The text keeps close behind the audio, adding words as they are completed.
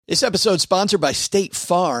This episode is sponsored by State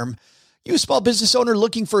Farm. You a small business owner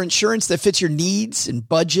looking for insurance that fits your needs and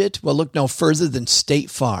budget? Well, look no further than State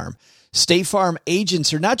Farm. State Farm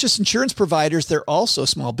agents are not just insurance providers, they're also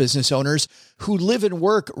small business owners who live and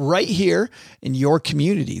work right here in your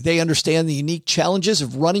community. They understand the unique challenges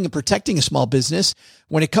of running and protecting a small business.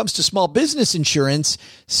 When it comes to small business insurance,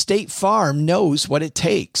 State Farm knows what it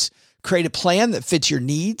takes. Create a plan that fits your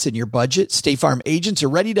needs and your budget. State Farm agents are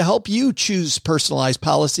ready to help you choose personalized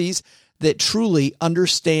policies that truly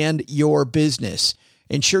understand your business.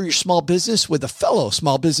 Insure your small business with a fellow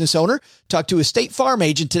small business owner. Talk to a State Farm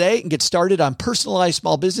agent today and get started on personalized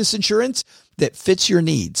small business insurance that fits your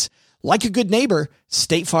needs. Like a good neighbor,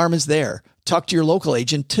 State Farm is there. Talk to your local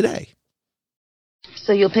agent today.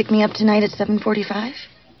 So you'll pick me up tonight at 7:45?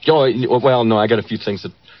 Oh, well, no, I got a few things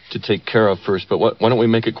to take care of first, but why don't we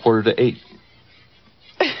make it 7:45?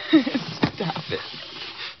 Stop it.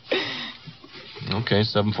 Okay,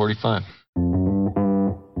 7:45.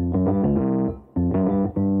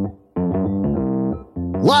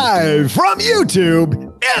 Live from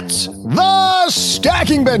YouTube, it's the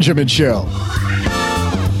Stacking Benjamin Show.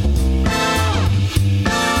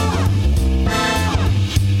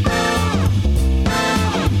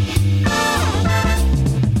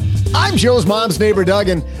 I'm Joe's mom's neighbor, Doug,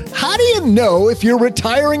 and how do you know if you're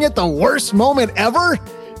retiring at the worst moment ever?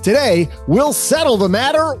 Today, we'll settle the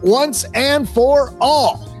matter once and for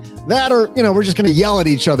all. That or, we're just going to yell at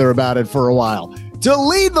each other about it for a while. To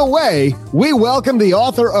lead the way, we welcome the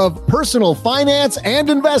author of Personal Finance and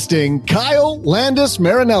Investing, Kyle Landis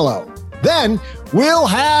Marinello. Then, we'll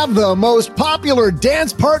have the most popular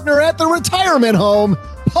dance partner at the retirement home,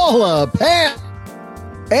 Paula Pant.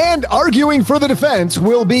 And arguing for the defense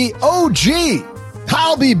will be OG.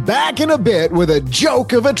 I'll be back in a bit with a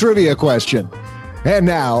joke of a trivia question. And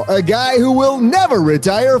now, a guy who will never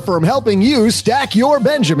retire from helping you stack your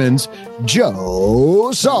Benjamins,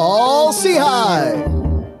 Joe Saul-Sehy.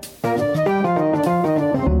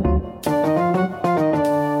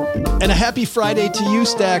 And a happy Friday to you,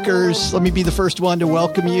 stackers. Let me be the first one to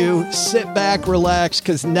welcome you. Sit back, relax,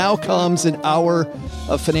 because now comes an hour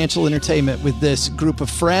of financial entertainment with this group of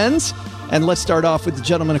friends. And let's start off with the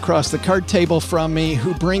gentleman across the card table from me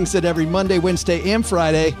who brings it every Monday, Wednesday, and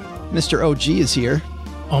Friday. Mr. OG is here.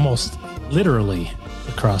 Almost literally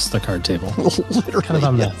across the card table. Literally, kind of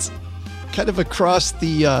on yes. Kind of across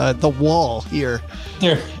the wall here.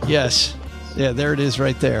 There. Yes. Yeah, there it is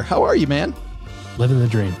right there. How are you, man? Living the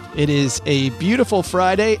dream. It is a beautiful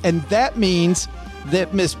Friday, and that means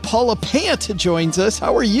that Miss Paula Pant joins us.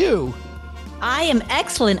 How are you? I am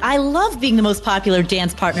excellent. I love being the most popular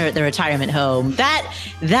dance partner at the retirement home.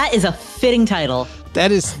 That is a fitting title.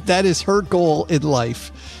 That is her goal in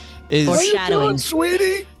life. Foreshadowing,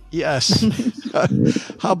 sweetie. Yes.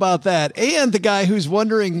 How about that? And the guy who's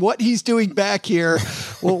wondering what he's doing back here.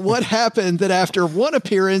 Well, what happened that after one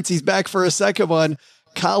appearance, he's back for a second one?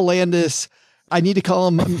 Kyle Landis. I need to call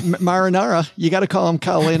him Marinara. You got to call him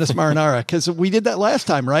Kyle Landis Marinara because we did that last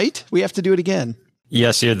time, right? We have to do it again.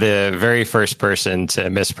 Yes, you're the very first person to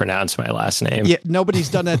mispronounce my last name. Yeah, nobody's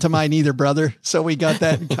done that to mine either, brother. So we got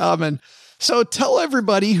that in common. So tell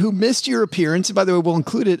everybody who missed your appearance, and by the way, we'll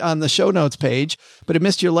include it on the show notes page, but who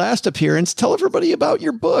missed your last appearance, tell everybody about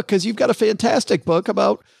your book, because you've got a fantastic book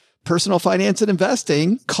about personal finance and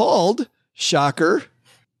investing called, shocker,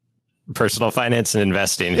 Personal Finance and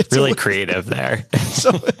Investing. It's really creative there.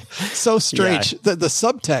 So strange. Yeah. The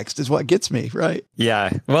subtext is what gets me, right? Yeah.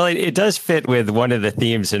 Well, it does fit with one of the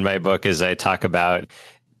themes in my book as I talk about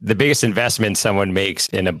the biggest investment someone makes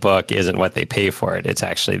in a book isn't what they pay for it. It's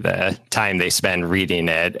actually the time they spend reading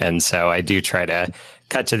it. And so I do try to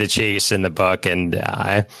cut to the chase in the book and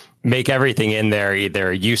make everything in there either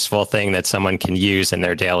a useful thing that someone can use in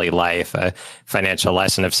their daily life, a financial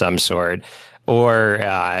lesson of some sort, or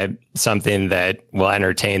something that will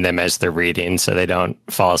entertain them as they're reading so they don't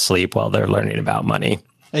fall asleep while they're learning about money.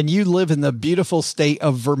 And you live in the beautiful state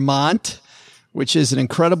of Vermont, which is an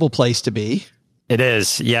incredible place to be. It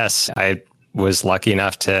is, yes. I was lucky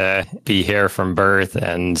enough to be here from birth.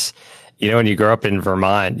 And, when you grow up in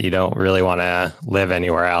Vermont, you don't really want to live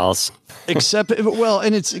anywhere else. Except, well,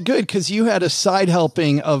 and it's good because you had a side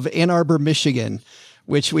helping of Ann Arbor, Michigan,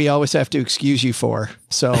 which we always have to excuse you for.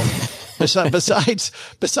 So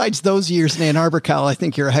besides those years in Ann Arbor, Kyle, I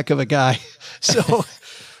think you're a heck of a guy. So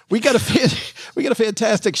we got a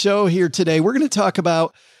fantastic show here today. We're going to talk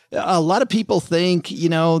about A lot of people think,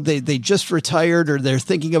 they just retired or they're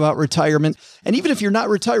thinking about retirement. And even if you're not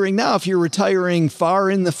retiring now, if you're retiring far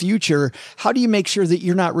in the future, how do you make sure that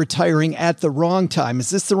you're not retiring at the wrong time? Is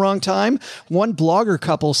this the wrong time? One blogger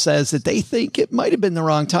couple says that they think it might have been the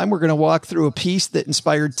wrong time. We're going to walk through a piece that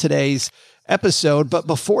inspired today's episode. But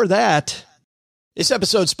before that, this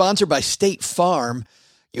episode is sponsored by State Farm.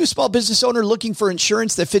 You a small business owner looking for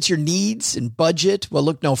insurance that fits your needs and budget? Well,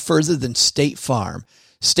 look no further than State Farm.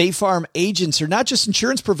 State Farm agents are not just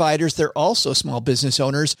insurance providers, they're also small business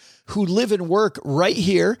owners who live and work right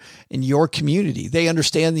here in your community. They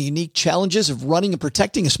understand the unique challenges of running and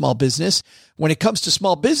protecting a small business. When it comes to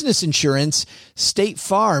small business insurance, State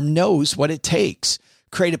Farm knows what it takes.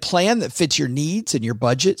 Create a plan that fits your needs and your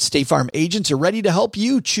budget. State Farm agents are ready to help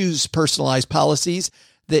you choose personalized policies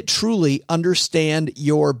that truly understand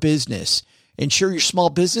your business. Insure your small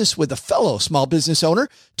business with a fellow small business owner.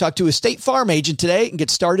 Talk to a State Farm agent today and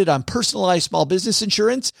get started on personalized small business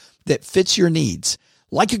insurance that fits your needs.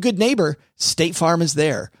 Like a good neighbor, State Farm is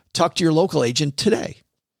there. Talk to your local agent today.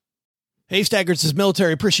 Hey, Stackers, it's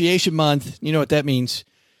Military Appreciation Month. You know what that means.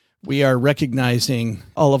 We are recognizing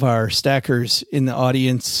all of our stackers in the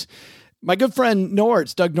audience. My good friend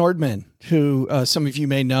Nords, Doug Nordman, who some of you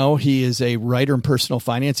may know, he is a writer in personal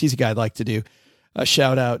finance. He's a guy I'd like to do a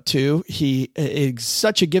shout out to. He is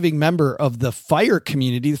such a giving member of the FIRE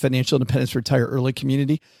community, the Financial Independence Retire Early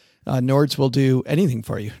community. Nords will do anything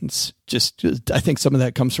for you. It's just, I think some of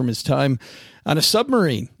that comes from his time on a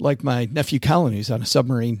submarine, like my nephew Colin, who's on a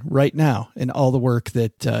submarine right now, and all the work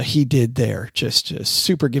that he did there. Just a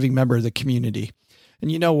super giving member of the community.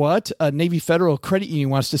 And you know what? Navy Federal Credit Union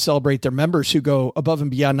wants to celebrate their members who go above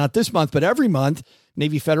and beyond, not this month, but every month.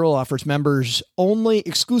 Navy Federal offers members only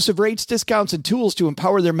exclusive rates, discounts, and tools to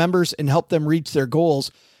empower their members and help them reach their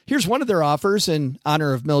goals. Here's one of their offers in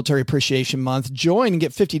honor of Military Appreciation Month. Join and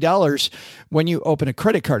get $50 when you open a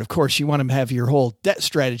credit card. Of course, you want to have your whole debt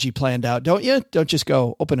strategy planned out, don't you? Don't just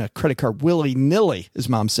go open a credit card willy-nilly, as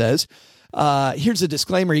Mom says. Here's a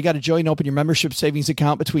disclaimer. You got to join and open your membership savings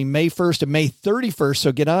account between May 1st and May 31st.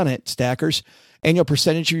 So get on it, stackers. Annual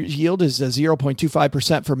percentage yield is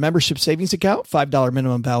 0.25% for membership savings account, $5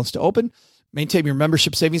 minimum balance to open. Maintain your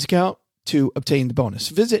membership savings account to obtain the bonus.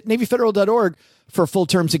 Visit NavyFederal.org for full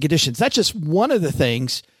terms and conditions. That's just one of the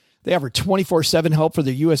things. They offer 24/7 help for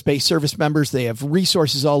their U.S.-based service members. They have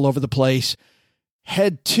resources all over the place.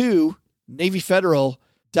 Head to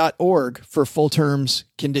NavyFederal.org for full terms,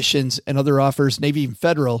 conditions, and other offers. Navy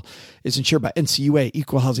Federal is insured by NCUA,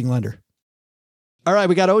 Equal Housing Lender. All right,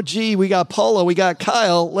 we got OG, we got Paula, we got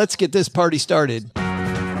Kyle. Let's get this party started.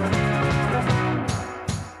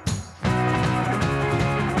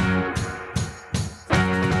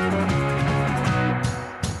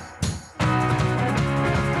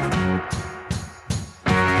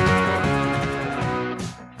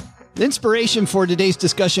 The inspiration for today's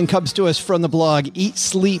discussion comes to us from the blog Eat,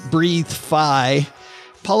 Sleep, Breathe, FI.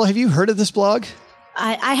 Paula, have you heard of this blog?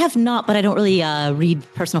 I have not, but I don't really read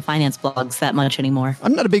personal finance blogs that much anymore.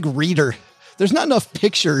 I'm not a big reader. There's not enough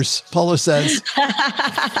pictures, Paula says.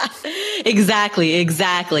 Exactly.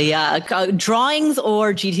 Drawings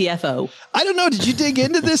or GTFO. I don't know. Did you dig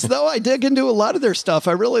into this, though? I dig into a lot of their stuff.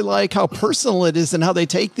 I really like how personal it is and how they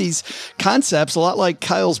take these concepts, a lot like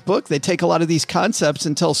Kyle's book. They take a lot of these concepts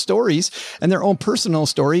and tell stories and their own personal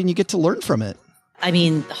story, and you get to learn from it. I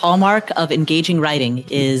mean, the hallmark of engaging writing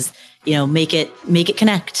is, make it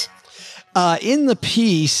connect. In the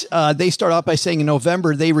piece, they start off by saying in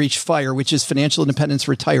November, they reach FIRE, which is Financial Independence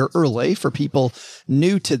Retire Early for people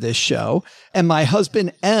new to this show. And my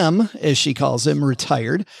husband, M, as she calls him,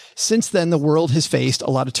 retired. Since then, the world has faced a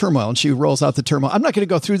lot of turmoil, and she rolls out the turmoil. I'm not going to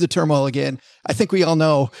go through the turmoil again. I think we all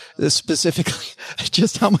know this specifically,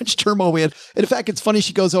 just how much turmoil we had. And in fact, it's funny.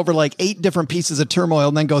 She goes over like 8 different pieces of turmoil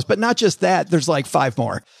and then goes, but not just that, there's like 5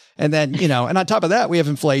 more. And then, and on top of that, we have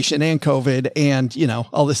inflation and COVID and,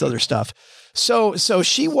 all this other stuff. So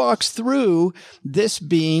she walks through this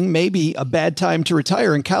being maybe a bad time to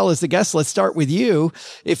retire. And Kyle, as the guest, let's start with you.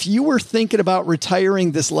 If you were thinking about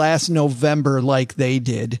retiring this last November like they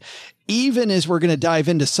did, even as we're going to dive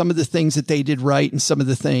into some of the things that they did right and some of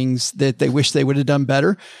the things that they wish they would have done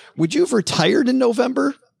better, would you have retired in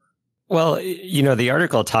November? Well, the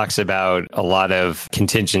article talks about a lot of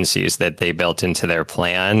contingencies that they built into their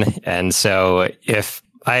plan. And so if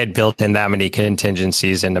I had built in that many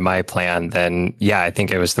contingencies into my plan, then yeah, I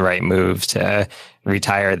think it was the right move to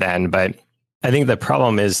retire then. But I think the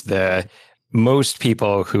problem is most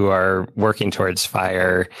people who are working towards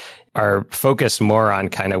FIRE are focused more on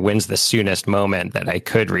kind of when's the soonest moment that I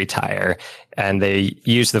could retire. And they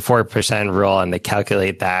use the 4% rule and they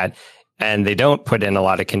calculate that. and they don't put in a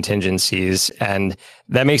lot of contingencies. And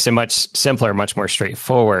that makes it much simpler, much more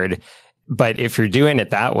straightforward. But if you're doing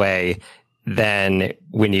it that way, then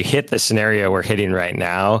when you hit the scenario we're hitting right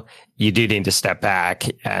now, you do need to step back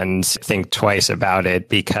and think twice about it,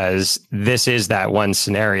 because this is that one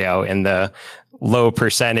scenario in the low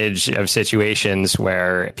percentage of situations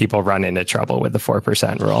where people run into trouble with the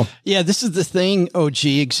 4% rule. Yeah, this is the thing, OG,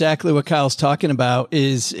 exactly what Kyle's talking about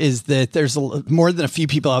is that there's more than a few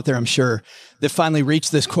people out there, I'm sure, that finally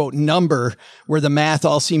reached this quote number where the math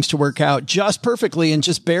all seems to work out just perfectly and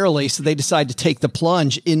just barely. So they decide to take the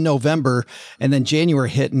plunge in November, and then January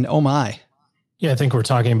hit and oh my. Yeah, I think we're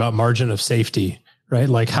talking about margin of safety, right?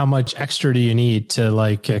 Like how much extra do you need to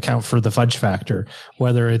like account for the fudge factor,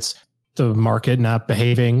 whether it's the market not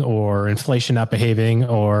behaving or inflation not behaving,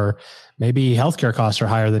 or maybe healthcare costs are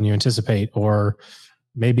higher than you anticipate, or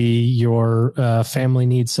maybe your family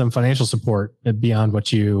needs some financial support beyond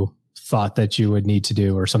what you thought that you would need to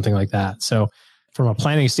do or something like that. So from a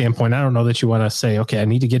planning standpoint, I don't know that you want to say, okay, I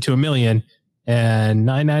need to get to 1 million and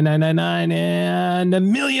 99999 and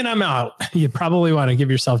 $1 million, I'm out. You probably want to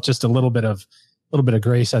give yourself just a little bit of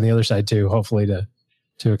grace on the other side too, hopefully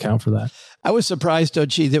to account for that. I was surprised,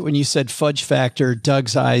 OG, that when you said fudge factor,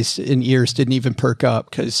 Doug's eyes and ears didn't even perk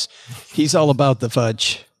up because he's all about the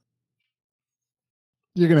fudge.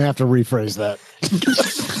 You're going to have to rephrase that.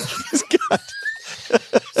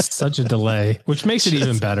 Such a delay, which makes it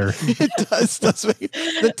even better. It does make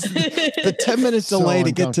the 10-minute delay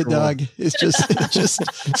to get to Doug is just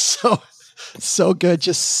so good.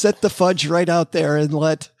 Just set the fudge right out there and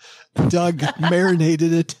let Doug marinate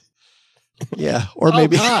in it. Yeah, or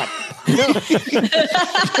maybe not. Maybe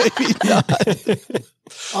not.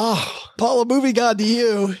 Oh, Paula, moving on to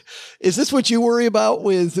you. Is this what you worry about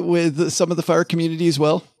with some of the fire community as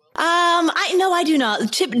well? I do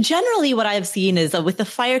not. Generally, what I've seen is with the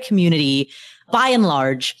fire community, by and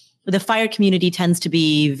large, the fire community tends to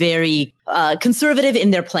be very conservative in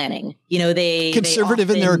their planning. You know, conservative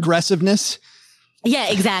in their aggressiveness. Yeah,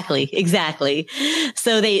 exactly.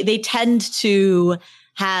 So they tend to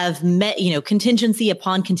have contingency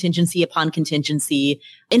upon contingency upon contingency.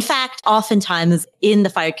 In fact, oftentimes in the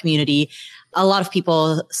fire community, a lot of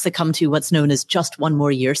people succumb to what's known as just one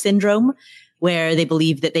more year syndrome, where they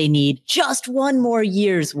believe that they need just one more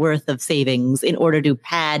year's worth of savings in order to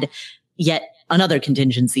pad yet another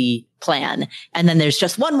contingency plan. And then there's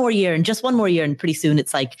just one more year and just one more year. And pretty soon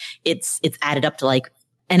it's like, it's added up to like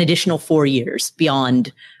an additional 4 years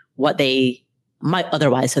beyond what they might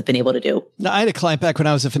otherwise have been able to do. Now, I had a client back when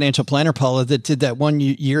I was a financial planner, Paula, that did that 1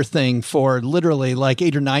 year thing for literally like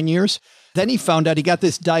 8 or 9 years. Then he found out he got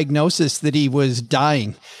this diagnosis that he was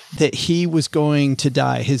dying, that he was going to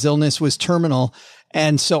die. His illness was terminal.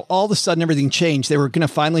 And so all of a sudden everything changed. They were going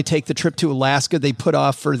to finally take the trip to Alaska. They put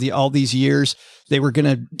off for all these years. They were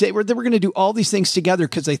going to do all these things together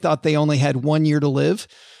because they thought they only had 1 year to live.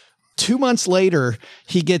 2 months later,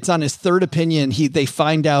 he gets on his third opinion. They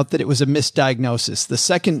find out that it was a misdiagnosis. The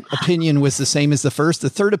second opinion was the same as the first. The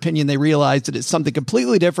third opinion, they realized that it's something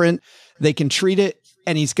completely different. They can treat it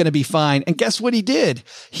and he's going to be fine. And guess what he did?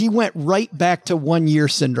 He went right back to 1 year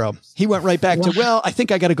syndrome. He went right back to, well, I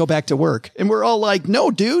think I got to go back to work. And we're all like, no,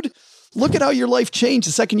 dude, look at how your life changed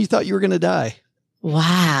the second you thought you were going to die.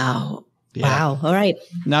 Wow. Yeah. Wow. All right.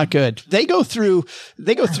 Not good. They go through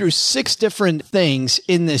 6 different things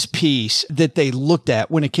in this piece that they looked at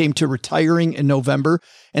when it came to retiring in November.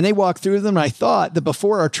 And they walk through them. And I thought that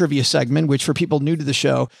before our trivia segment, which for people new to the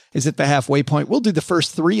show is at the halfway point, we'll do the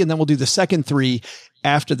first 3 and then we'll do the second 3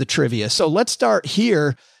 after the trivia. So let's start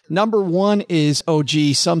here. Number 1 is, OG,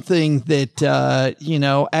 something that,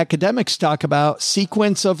 academics talk about,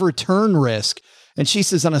 sequence of return risk. And she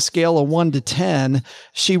says on a scale of 1 to 10,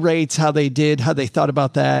 she rates how they thought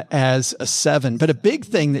about that as a 7. But a big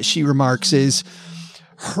thing that she remarks is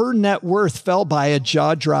her net worth fell by a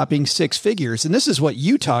jaw-dropping 6 figures. And this is what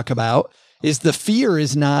you talk about, is the fear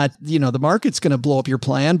is not, the market's going to blow up your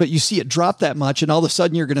plan, but you see it drop that much and all of a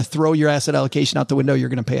sudden you're going to throw your asset allocation out the window. You're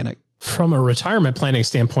going to panic. From a retirement planning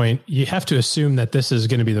standpoint, you have to assume that this is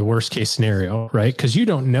going to be the worst case scenario, right? Because you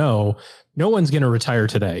don't know. No one's going to retire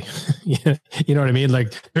today. You know what I mean?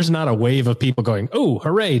 Like there's not a wave of people going, oh,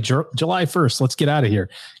 hooray, July 1st, let's get out of here.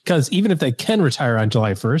 Because even if they can retire on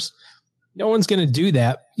July 1st, no one's going to do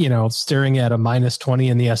that, staring at a minus 20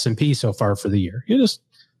 in the S&P so far for the year. You just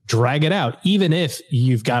drag it out. Even if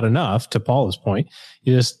you've got enough, to Paula's point,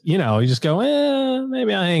 you just go,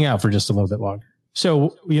 maybe I'll hang out for just a little bit longer.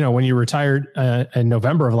 So, when you retired in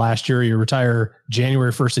November of last year, you retire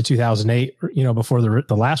January 1st of 2008, before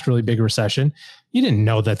the last really big recession, you didn't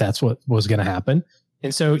know that that's what was going to happen.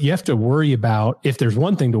 And so you have to worry about, if there's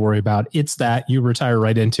one thing to worry about, it's that you retire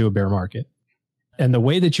right into a bear market. And the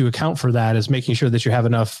way that you account for that is making sure that you have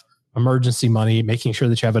enough emergency money, making sure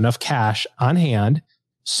that you have enough cash on hand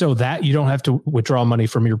so that you don't have to withdraw money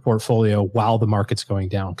from your portfolio while the market's going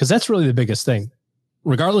down. Because that's really the biggest thing.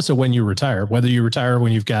 Regardless of when you retire, whether you retire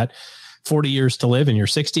when you've got 40 years to live and you're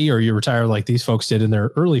 60, or you retire like these folks did in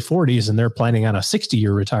their early 40s and they're planning on a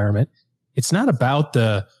 60-year retirement, it's not about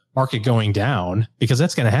the market going down, because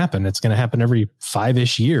that's going to happen. It's going to happen every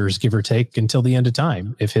 5-ish years, give or take, until the end of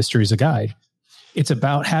time, if history is a guide. It's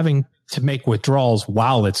about having to make withdrawals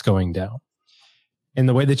while it's going down. And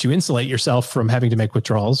the way that you insulate yourself from having to make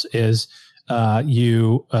withdrawals is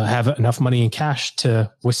you have enough money in cash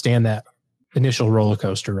to withstand that initial roller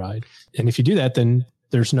coaster ride. And if you do that, then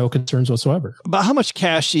there's no concerns whatsoever. But how much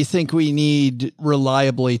cash do you think we need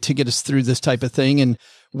reliably to get us through this type of thing? And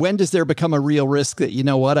when does there become a real risk that, you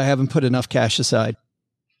know what, I haven't put enough cash aside?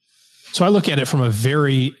 So I look at it from a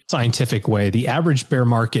very scientific way. The average bear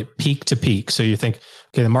market, peak to peak. So you think,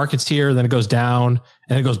 okay, the market's here, then it goes down,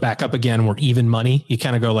 and it goes back up again. We're even money. You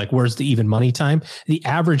kind of go like, where's the even money time? The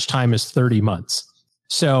average time is 30 months.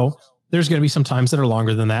 So there's going to be some times that are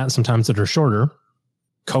longer than that, and some times that are shorter.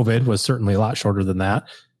 COVID was certainly a lot shorter than that.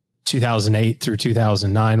 2008 through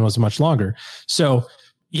 2009 was much longer. So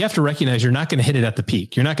you have to recognize you're not going to hit it at the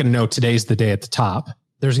peak. You're not going to know today's the day at the top.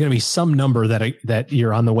 There's going to be some number that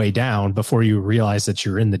you're on the way down before you realize that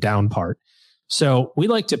you're in the down part. So we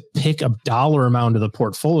like to pick a dollar amount of the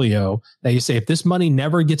portfolio that you say, if this money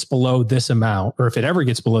never gets below this amount, or if it ever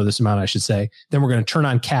gets below this amount, I should say, then we're going to turn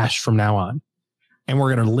on cash from now on. And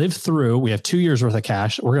we're going to live through, we have 2 years worth of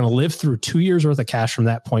cash. We're going to live through 2 years worth of cash from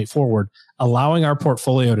that point forward, allowing our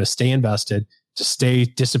portfolio to stay invested, to stay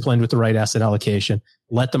disciplined with the right asset allocation,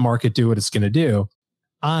 let the market do what it's going to do.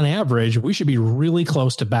 On average, we should be really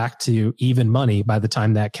close to back to even money by the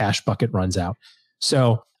time that cash bucket runs out.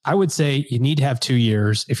 So I would say you need to have 2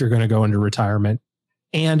 years if you're going to go into retirement,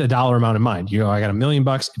 and a dollar amount in mind. You go, I got $1 million.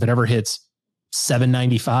 If it ever hits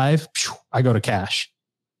 $795, I go to cash,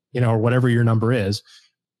 or whatever your number is.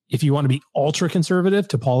 If you want to be ultra conservative,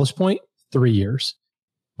 to Paula's point, 3 years.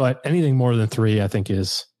 But anything more than 3, I think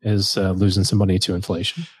is losing some money to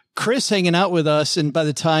inflation. Chris hanging out with us, and by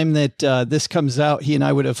the time that this comes out, he and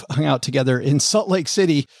I would have hung out together in Salt Lake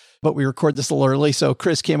City, but we record this a little early, so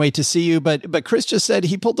Chris, can't wait to see you. But Chris just said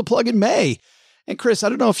he pulled the plug in May. And Chris, I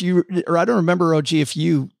don't know if you, or I don't remember, OG, if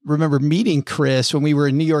you remember meeting Chris when we were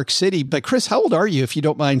in New York City, but Chris, how old are you, if you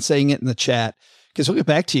don't mind saying it in the chat? Because we'll get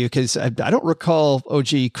back to you, because I don't recall,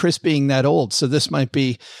 OG, Chris being that old. So this might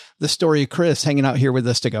be the story of Chris hanging out here with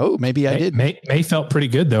us to go, maybe I did. May felt pretty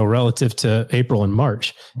good, though, relative to April and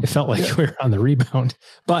March. It felt like we were on the rebound.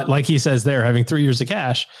 But like he says there, having 3 years of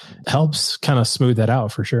cash helps kind of smooth that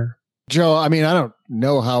out for sure. Joe, I mean, I don't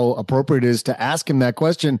know how appropriate it is to ask him that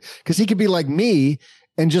question, because he could be like me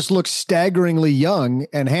and just look staggeringly young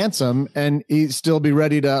and handsome, and he'd still be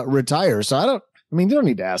ready to retire. So you don't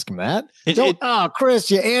need to ask him that.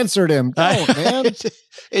 Chris, you answered him. Don't, man.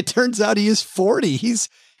 It turns out he is 40. He's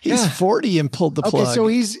 40 and pulled the plug. Okay, so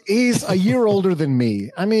he's a year older than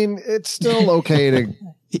me. I mean, it's still okay to.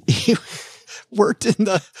 He worked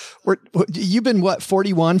you've been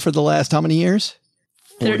 41 for the last how many years?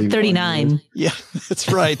 39. Yeah,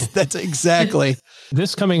 that's right. That's exactly.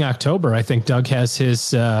 This coming October, I think Doug has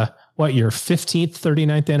his, your 15th,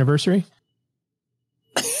 39th anniversary?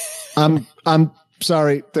 I'm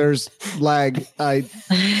sorry. There's lag.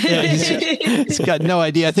 He's got no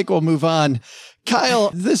idea. I think we'll move on.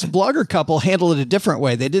 Kyle, this blogger couple handled it a different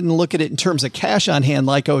way. They didn't look at it in terms of cash on hand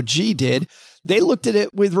like OG did. They looked at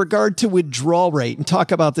it with regard to withdrawal rate and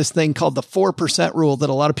talk about this thing called the 4% rule that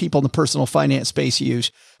a lot of people in the personal finance space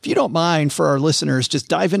use. If you don't mind, for our listeners, just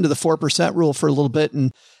dive into the 4% rule for a little bit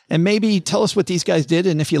and maybe tell us what these guys did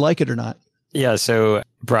and if you like it or not. Yeah. So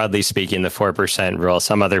broadly speaking, the 4% rule,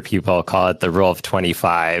 some other people call it the rule of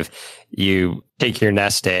 25. You take your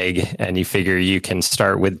nest egg and you figure you can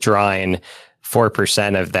start withdrawing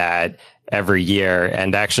 4% of that every year.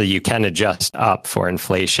 And actually you can adjust up for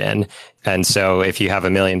inflation. And so if you have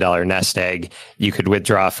 $1 million nest egg, you could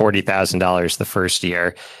withdraw $40,000 the first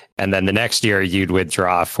year. And then the next year you'd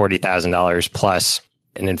withdraw $40,000 plus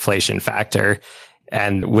an inflation factor.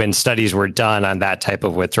 And when studies were done on that type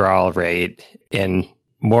of withdrawal rate, in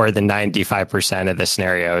more than 95% of the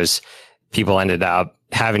scenarios, people ended up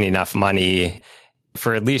having enough money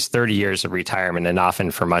for at least 30 years of retirement, and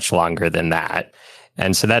often for much longer than that.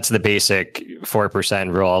 And so that's the basic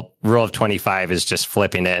 4% rule. Rule of 25 is just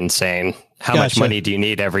flipping it and saying, how much money do you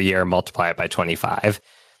need every year? Multiply it by 25.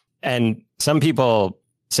 And some people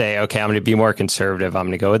say, okay, I'm going to be more conservative. I'm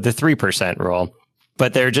going to go with the 3% rule.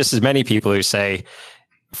 But there are just as many people who say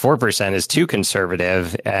 4% is too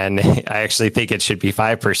conservative, and I actually think it should be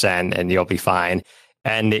 5%, and you'll be fine.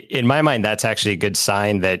 And in my mind, that's actually a good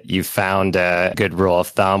sign that you found a good rule of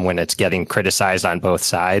thumb when it's getting criticized on both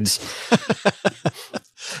sides.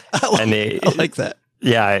 I like that.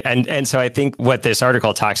 Yeah. And so I think what this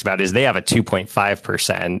article talks about is they have a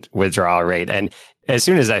 2.5% withdrawal rate. And as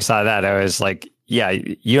soon as I saw that, I was like, yeah,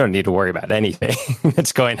 you don't need to worry about anything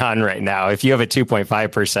that's going on right now. If you have a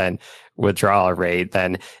 2.5% withdrawal rate,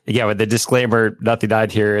 then yeah, with the disclaimer, nothing on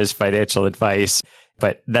here is financial advice,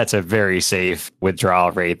 but that's a very safe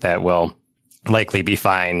withdrawal rate that will likely be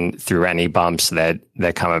fine through any bumps that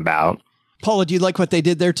come about. Paula, do you like what they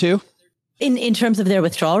did there too? In terms of their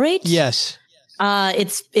withdrawal rate? Yes.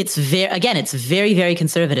 It's very, very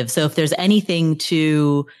conservative. So if there's anything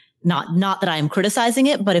to, not that I'm criticizing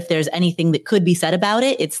it, but if there's anything that could be said about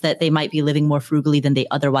it, it's that they might be living more frugally than they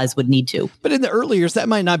otherwise would need to. But in the early years, that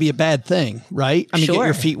might not be a bad thing, right? I mean, Sure. Get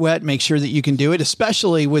your feet wet, make sure that you can do it,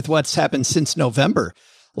 especially with what's happened since November.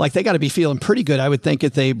 Like they got to be feeling pretty good, I would think,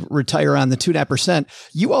 if they retire on the 2.5%.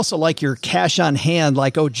 You also like your cash on hand,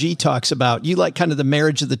 like OG talks about. You like kind of the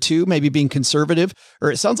marriage of the two, maybe being conservative, or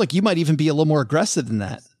it sounds like you might even be a little more aggressive than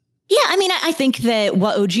that. Yeah, I mean, I think that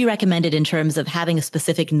what OG recommended in terms of having a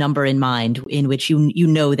specific number in mind in which you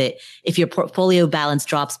know that if your portfolio balance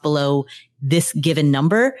drops below this given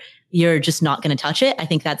number, you're just not going to touch it. I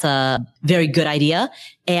think that's a very good idea.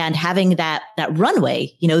 And having that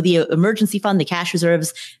runway, the emergency fund, the cash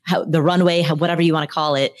reserves, the runway, whatever you want to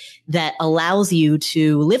call it, that allows you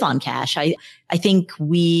to live on cash. I think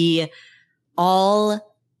we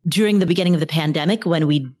all, during the beginning of the pandemic,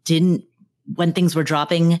 when things were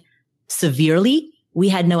dropping severely, we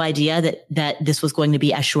had no idea that this was going to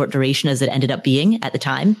be as short duration as it ended up being at the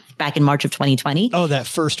time, back in March of 2020. Oh, that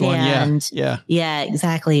first one. Yeah,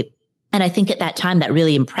 exactly. And I think at that time that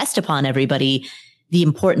really impressed upon everybody the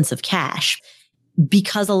importance of cash,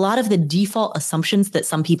 because a lot of the default assumptions that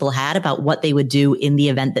some people had about what they would do in the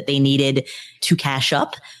event that they needed to cash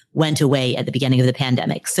up went away at the beginning of the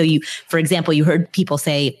pandemic. So for example, you heard people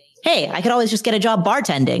say, hey, I could always just get a job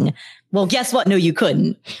bartending. Well, guess what? No, you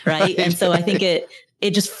couldn't. Right. And so I think it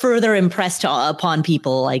just further impressed upon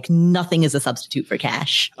people like nothing is a substitute for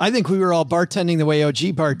cash. I think we were all bartending the way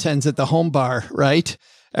OG bartends at the home bar, right?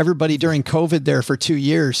 Everybody during COVID there for 2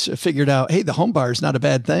 years figured out, hey, the home bar is not a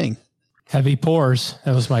bad thing. Heavy Pours.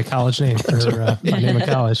 That was my college name for my name in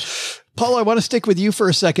college. Paul, I want to stick with you for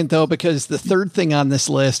a second, though, because the third thing on this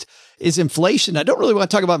list is inflation. I don't really want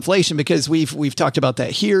to talk about inflation because we've talked about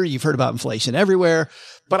that here. You've heard about inflation everywhere.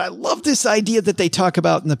 But I love this idea that they talk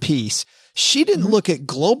about in the piece. She didn't look at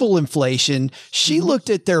global inflation. She looked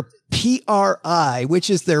at their PRI, which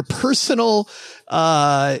is their personal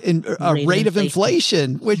rate of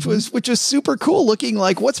inflation, which was super cool, looking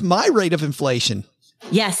like, what's my rate of inflation?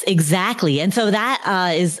 Yes, exactly. And so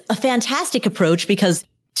that is a fantastic approach because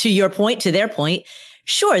to their point,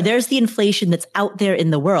 sure, there's the inflation that's out there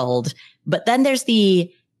in the world, but then there's the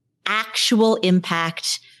actual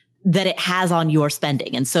impact that it has on your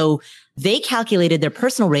spending. And so they calculated their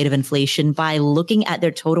personal rate of inflation by looking at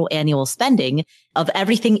their total annual spending of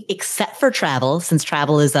everything except for travel, since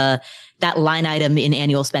travel is that line item in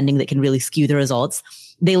annual spending that can really skew the results.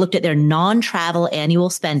 They looked at their non-travel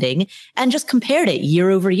annual spending and just compared it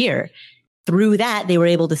year over year. Through that, they were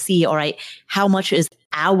able to see, all right, how much is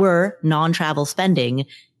our non-travel spending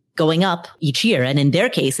going up each year? And in their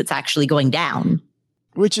case, it's actually going down.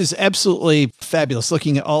 Which is absolutely fabulous,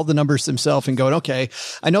 looking at all the numbers themselves and going, okay,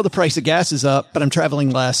 I know the price of gas is up, but I'm traveling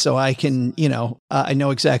less, so I can, I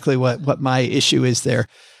know exactly what my issue is there.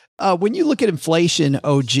 When you look at inflation,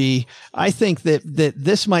 OG, I think that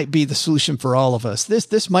this might be the solution for all of us.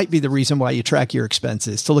 This might be the reason why you track your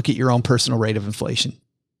expenses, to look at your own personal rate of inflation.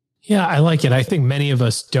 Yeah, I like it. I think many of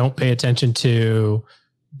us don't pay attention to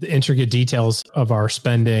the intricate details of our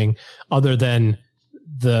spending other than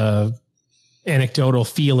the anecdotal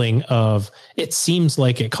feeling of it seems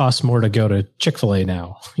like it costs more to go to Chick-fil-A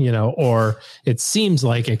now, or it seems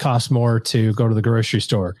like it costs more to go to the grocery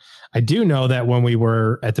store. I do know that when we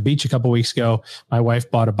were at the beach a couple of weeks ago, my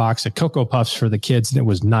wife bought a box of Cocoa Puffs for the kids and it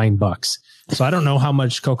was $9. So I don't know how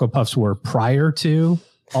much Cocoa Puffs were prior to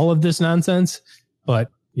all of this nonsense,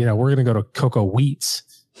 but we're going to go to Cocoa Wheats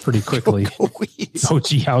pretty quickly.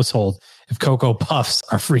 OG household, if Cocoa Puffs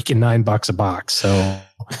are freaking $9 a box. So,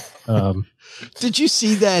 did you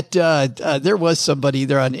see that there was somebody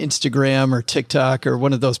either on Instagram or TikTok or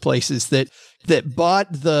one of those places that bought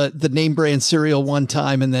the name brand cereal one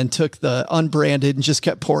time and then took the unbranded and just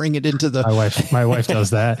kept pouring it into the... My wife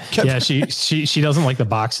does that. Yeah, she doesn't like the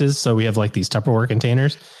boxes. So we have like these Tupperware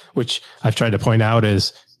containers. which I've tried to point out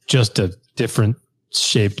is just a different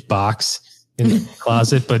shaped box in the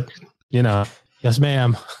closet. But, yes,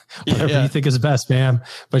 ma'am. Whatever you think is best, ma'am.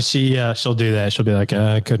 But she'll do that. She'll be like,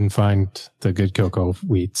 I couldn't find the good Cocoa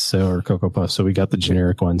Wheats or Cocoa Puffs, so we got the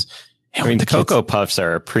generic ones. I mean, the Cocoa Puffs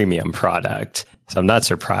are a premium product, so I'm not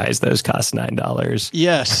surprised those cost $9.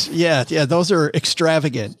 Yes. Yeah. Those are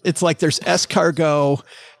extravagant. It's like there's escargot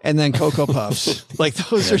and then Cocoa Puffs. Like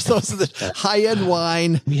those are the high-end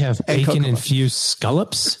wine. We have bacon-infused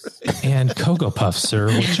scallops and Cocoa Puffs, sir.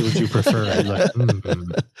 Which would you prefer?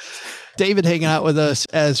 David hanging out with us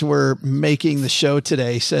as we're making the show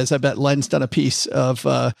today says, I bet Len's done a piece of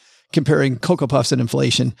comparing Cocoa Puffs and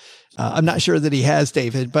inflation. I'm not sure that he has,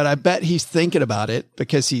 David, but I bet he's thinking about it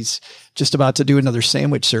because he's just about to do another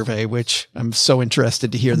sandwich survey, which I'm so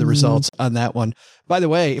interested to hear the results on that one. By the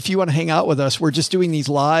way, if you want to hang out with us, we're just doing these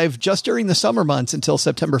live just during the summer months until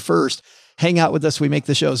September 1st. Hang out with us. We make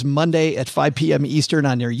the shows Monday at 5 p.m. Eastern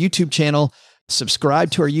on their YouTube channel.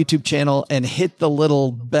 Subscribe to our YouTube channel and hit the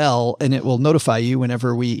little bell, and it will notify you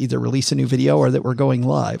whenever we either release a new video or that we're going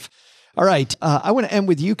live. All right. I want to end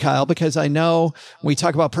with you, Kyle, because I know we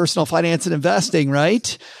talk about personal finance and investing,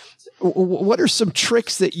 right? What are some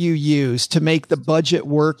tricks that you use to make the budget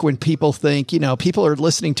work when people think, people are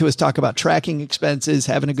listening to us talk about tracking expenses,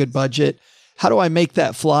 having a good budget? How do I make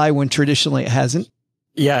that fly when traditionally it hasn't?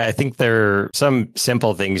 Yeah, I think there are some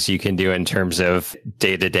simple things you can do in terms of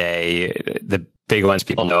day to day. The big ones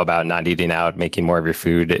people know about: not eating out, making more of your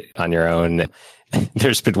food on your own.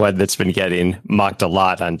 There's been one that's been getting mocked a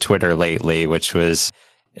lot on Twitter lately, which was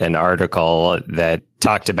an article that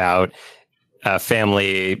talked about a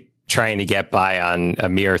family trying to get by on a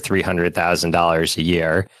mere $300,000 a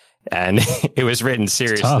year. And it was written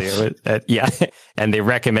seriously. And they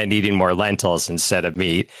recommend eating more lentils instead of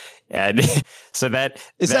meat. And so that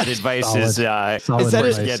advice solid,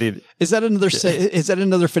 is that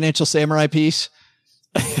another Financial Samurai piece?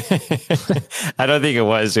 I don't think it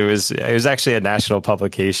was. It was actually a national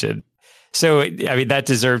publication. So, I mean, that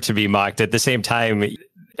deserved to be mocked. At the same time,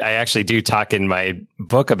 I actually do talk in my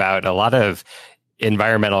book about a lot of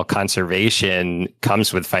environmental conservation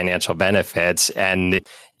comes with financial benefits. And,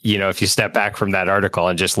 if you step back from that article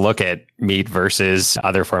and just look at meat versus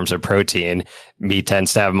other forms of protein, meat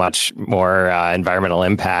tends to have much more environmental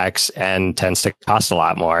impacts and tends to cost a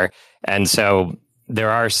lot more. And so there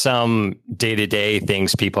are some day-to-day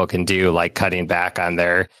things people can do, like cutting back on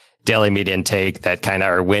their daily meat intake that kind of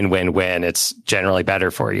are win-win-win. It's generally better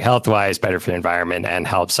for you health-wise, better for the environment, and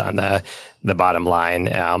helps on the bottom line.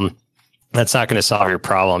 That's not going to solve your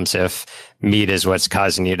problems if meat is what's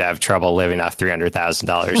causing you to have trouble living off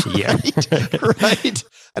 $300,000 a year. Right.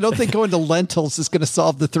 I don't think going to lentils is going to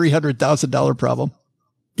solve the $300,000 problem.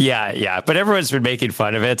 Yeah. But everyone's been making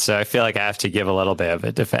fun of it, so I feel like I have to give a little bit of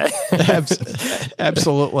a defense.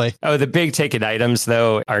 Absolutely. Oh, the big ticket items,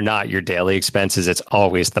 though, are not your daily expenses. It's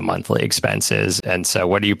always the monthly expenses. And so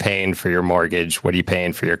what are you paying for your mortgage? What are you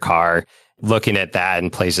paying for your car? Looking at that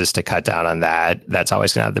and places to cut down on that's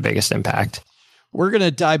always going to have the biggest impact. We're going to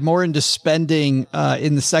dive more into spending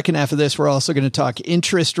in the second half of this. We're also going to talk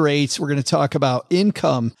interest rates. We're going to talk about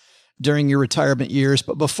income during your retirement years.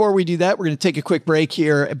 But before we do that, we're going to take a quick break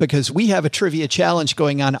here because we have a trivia challenge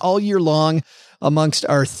going on all year long amongst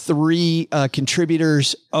our three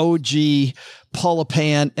contributors, OG, Paula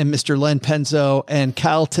Pant, and Mr. Len Penzo. And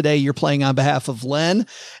Kyle, today you're playing on behalf of Len,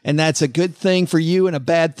 and that's a good thing for you and a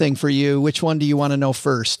bad thing for you. Which one do you want to know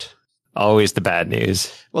first? Always the bad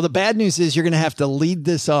news. Well, the bad news is you're going to have to lead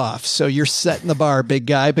this off. So you're setting the bar, big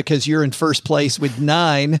guy, because you're in first place with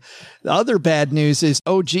 9. The other bad news is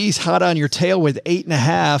OG's hot on your tail with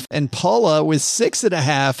 8.5, and Paula with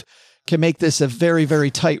 6.5 can make this a very, very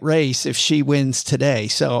tight race if she wins today.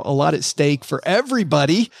 So a lot at stake for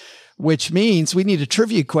everybody, which means we need a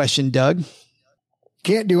trivia question, Doug.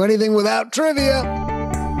 Can't do anything without trivia.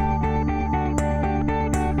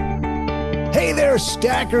 Hey there,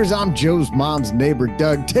 stackers. I'm Joe's mom's neighbor,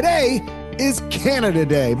 Doug. Today is Canada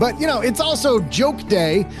Day, but it's also Joke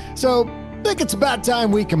Day. So I think it's about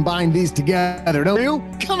time we combine these together, don't you?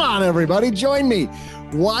 Come on, everybody, join me.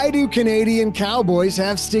 Why do Canadian cowboys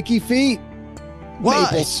have sticky feet? Why?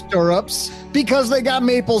 Maple stirrups. Because they got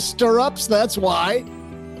maple stirrups, that's why.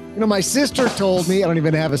 My sister told me, I don't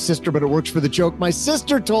even have a sister, but it works for the joke. My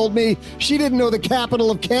sister told me she didn't know the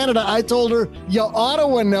capital of Canada. I told her, you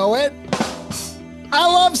Ottawa know it. I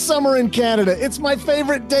love summer in Canada. It's my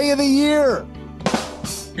favorite day of the year.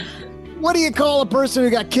 What do you call a person who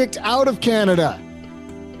got kicked out of Canada?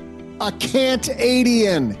 A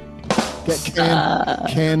Cantadian.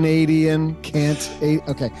 Canadian,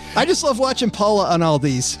 okay. I just love watching Paula on all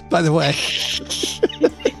these, by the way.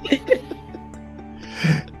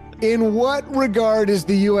 In what regard is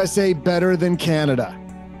the USA better than Canada?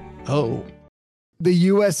 Oh. The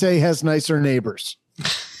USA has nicer neighbors.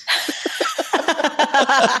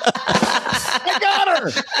 I got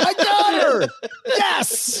her.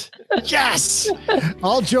 Yes.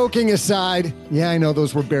 All joking aside, yeah, I know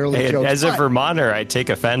those were barely jokes. As a Vermonter, I take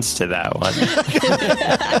offense to that one.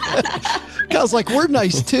 Kyle's like, we're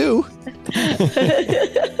nice too.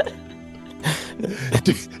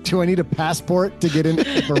 Do I need a passport to get into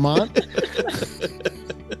Vermont?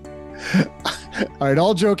 All right,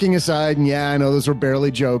 all joking aside, and yeah, I know those were barely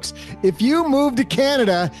jokes. If you moved to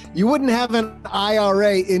Canada, you wouldn't have an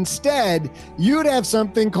IRA. Instead, you'd have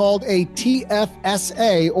something called a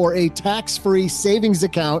TFSA, or a tax-free savings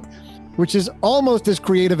account, which is almost as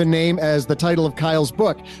creative a name as the title of Kyle's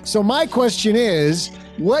book. So my question is,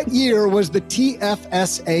 what year was the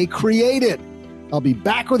TFSA created? I'll be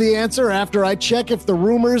back with the answer after I check if the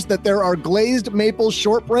rumors that there are glazed maple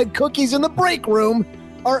shortbread cookies in the break room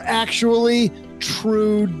are actually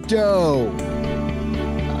Trudeau.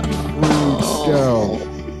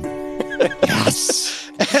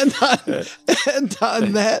 Yes. And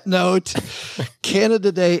on that note,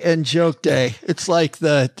 Canada Day and Joke Day. It's like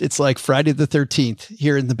Friday the 13th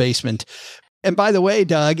here in the basement. And by the way,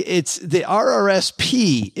 Doug, it's the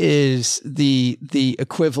RRSP is the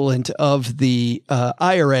equivalent of the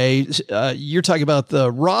IRA. You're talking about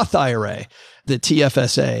the Roth IRA. The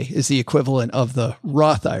TFSA is the equivalent of the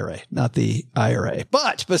Roth IRA, not the IRA.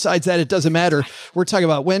 But besides that, it doesn't matter. We're talking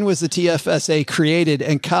about when was the TFSA created.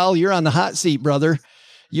 And Kyle, you're on the hot seat, brother.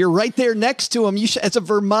 You're right there next to him. As a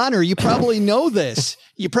Vermonter, you probably know this.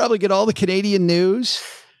 You probably get all the Canadian news.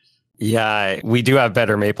 Yeah, we do have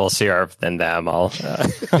better maple syrup than them. I'll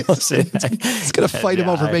say that. It's going to fight him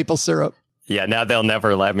over maple syrup. Yeah, now they'll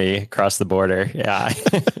never let me cross the border. Yeah.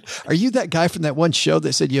 Are you that guy from that one show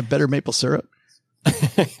that said you have better maple syrup?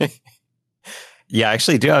 Yeah, I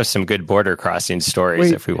actually do have some good border crossing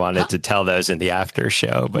stories if we wanted to tell those in the after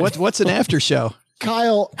show. But what's an after show?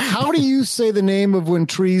 Kyle, how do you say the name of when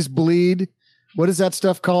trees bleed? What is that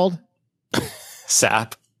stuff called?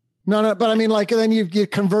 Sap. No, but I mean, like, then you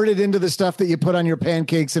convert it into the stuff that you put on your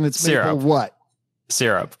pancakes, and it's syrup. Maple what?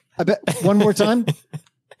 Syrup. I bet. One more time.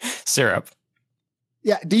 Syrup.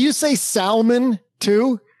 Yeah. Do you say salmon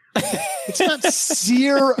too? It's not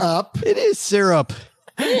syrup. It is syrup.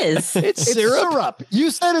 It is. It's syrup. You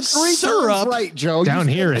said it three times right, Joe. Down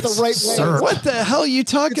here, it's the right syrup. What the hell are you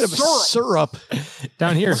talking about? Syrup.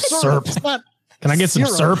 Down here, syrup. It's not. Can I get some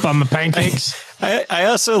syrup on the pancakes? I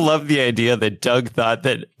also love the idea that Doug thought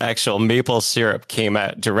that actual maple syrup came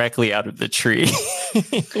out directly out of the tree.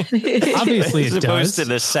 Obviously, as it opposed does. to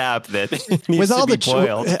the sap that needs With all to be the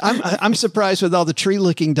boiled. I'm surprised with all the tree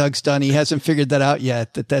licking Doug's done. He hasn't figured that out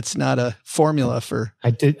yet. That's not a formula for. I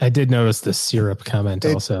did notice the syrup comment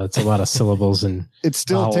also. It's a lot of syllables and it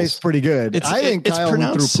still vowels. tastes pretty good. I think it's Kyle went through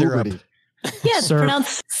pronounced syrup. puberty. Yeah, it's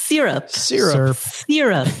pronounced syrup. Syrup.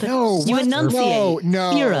 Syrup. No, You what? enunciate.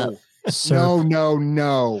 No. Syrup. Syrup.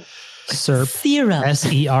 No. Syrup. Syrup.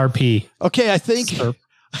 SERP. Okay, I think. Syrup.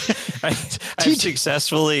 I've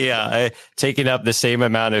successfully taken up the same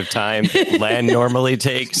amount of time that Len normally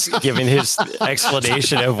takes, given his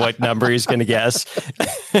explanation of what number he's going to guess.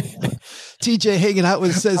 TJ hanging out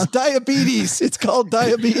with says diabetes. It's called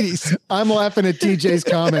diabetes. I'm laughing at TJ's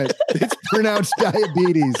comment. It's pronounced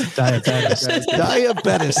diabetes.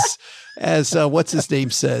 Diabetes. As what's his name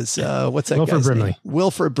says. What's that Wilford guy's Brimley. name?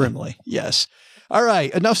 Wilford Brimley. Yes. All right.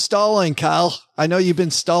 Enough stalling, Kyle. I know you've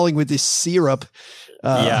been stalling with this syrup.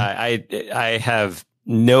 Yeah, I have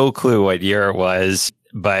no clue what year it was,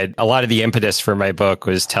 but a lot of the impetus for my book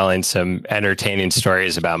was telling some entertaining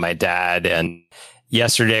stories about my dad. And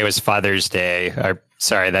yesterday was Father's Day.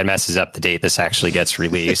 Sorry, that messes up the date this actually gets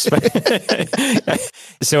released.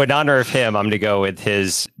 So in honor of him, I'm going to go with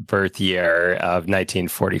his birth year of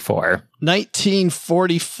 1944.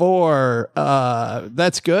 1944.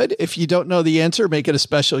 That's good. If you don't know the answer, make it a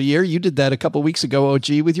special year. You did that a couple weeks ago,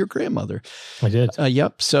 OG, with your grandmother. I did.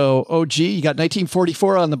 Yep. So, OG, you got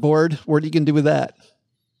 1944 on the board. What are you going to do with that?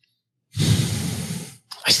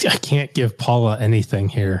 I can't give Paula anything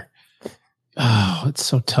here. Oh, it's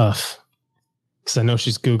so tough. Because I know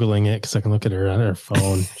she's Googling it because I can look at her on her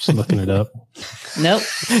phone. She's looking it up. Nope.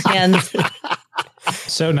 And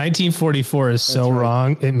So 1944 is so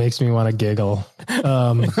wrong. It makes me want to giggle.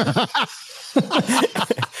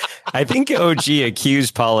 I think OG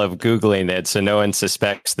accused Paul of Googling it, so no one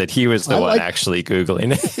suspects that he was the one actually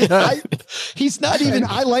Googling it. He's not even.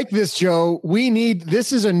 I like this, Joe.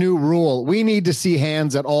 This is a new rule. We need to see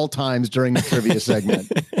hands at all times during the trivia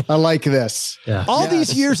segment. I like this. Yeah. All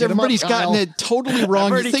these years, everybody's gotten it totally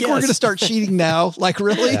wrong. You think we're going to start cheating now? Like,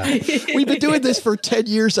 really? Yeah. We've been doing this for 10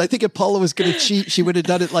 years. I think if Paula was going to cheat, she would have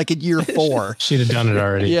done it like in year 4. She'd have done it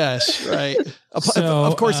already. Yes, right. So,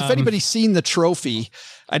 of course, if anybody's seen the trophy,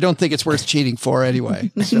 I don't think it's worth cheating for anyway.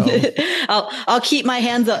 So I'll keep my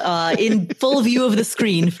hands in full view of the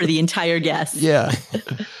screen for the entire guess. Yeah.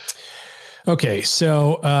 Okay,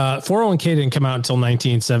 so 401k didn't come out until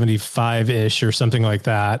 1975-ish or something like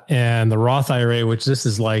that. And the Roth IRA, which this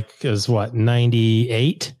is what,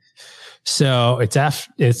 98? So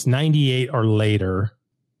it's 98 or later.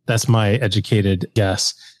 That's my educated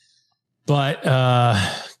guess. But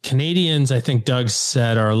Canadians, I think Doug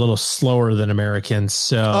said, are a little slower than Americans.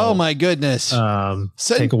 So, oh my goodness,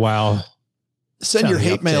 take a while. Send your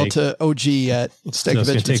hate mail to OG at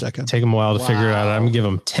StakeBenjamin.com. Take them a while to figure it out. I'm going to give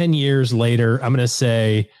them 10 years later. I'm going to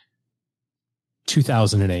say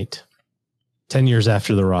 2008, 10 years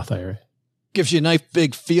after the Roth IRA. Gives you a nice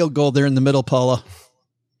big field goal there in the middle, Paula.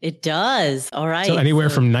 It does. All right. So anywhere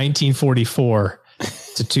from 1944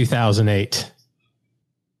 to 2008.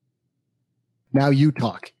 Now you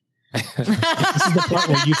talk. This is the part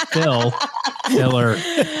where you filler.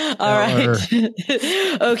 All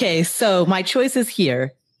right. Okay. So my choices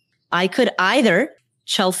here. I could either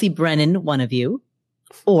Chelsea Brennan, one of you,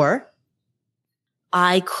 or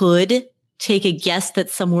I could take a guess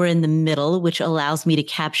that's somewhere in the middle, which allows me to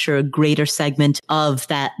capture a greater segment of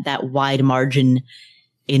that wide margin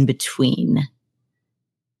in between.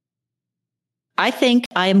 I think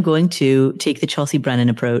I am going to take the Chelsea Brennan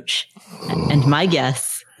approach, and my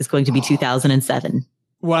guess is going to be 2007.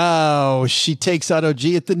 Wow, she takes out OG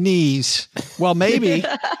at the knees. Well, maybe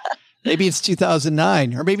it's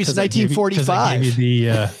 2009, or maybe it's 1945.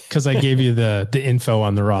 Because I gave you the info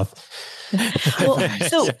on the Roth. Well,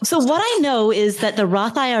 so what I know is that the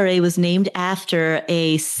Roth IRA was named after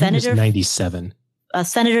a senator. 97. A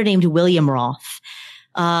senator named William Roth.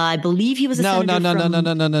 I believe he was a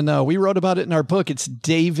senator. No. We wrote about it in our book. It's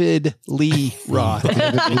David Lee Roth.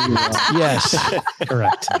 Yes.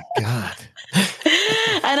 Correct. God.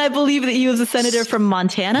 And I believe that he was a senator from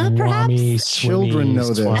Montana, perhaps? Children know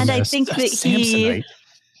this. And I think that he...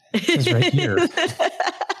 It's right here.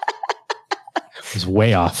 It's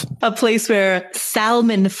way off. A place where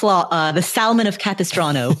the salmon of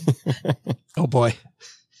Capistrano. Oh, boy.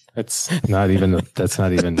 That's not even...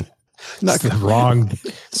 It's the wrong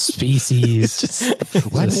species.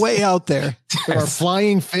 Went way out there. There are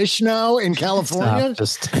flying fish now in California.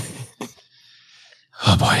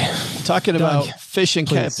 Oh boy! Talking Doug, about fish in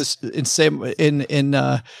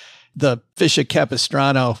the fish at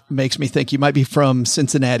Capistrano makes me think you might be from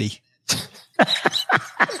Cincinnati.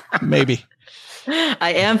 Maybe.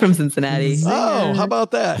 I am from Cincinnati. Oh, how about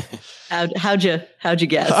that? How'd you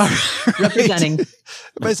guess? Right. Representing.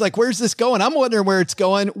 Everybody's like, where's this going? I'm wondering where it's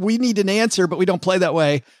going. We need an answer, but we don't play that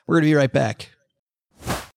way. We're going to be right back.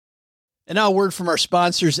 And now a word from our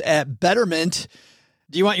sponsors at Betterment.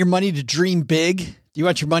 Do you want your money to dream big? Do you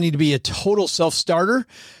want your money to be a total self-starter?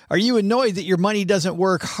 Are you annoyed that your money doesn't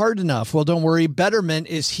work hard enough? Well, don't worry. Betterment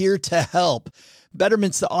is here to help.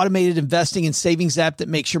 Betterment's the automated investing and savings app that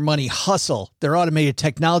makes your money hustle. Their automated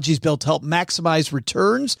technology is built to help maximize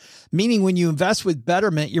returns, meaning when you invest with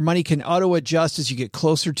Betterment, your money can auto-adjust as you get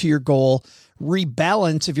closer to your goal,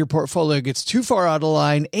 rebalance if your portfolio gets too far out of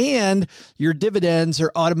line, and your dividends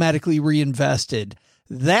are automatically reinvested.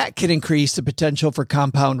 That can increase the potential for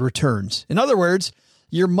compound returns. In other words,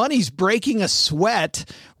 your money's breaking a sweat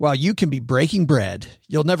while you can be breaking bread.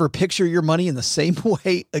 You'll never picture your money in the same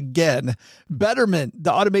way again. Betterment,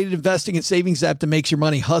 the automated investing and savings app that makes your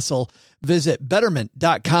money hustle. Visit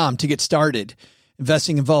Betterment.com to get started.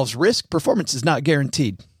 Investing involves risk. Performance is not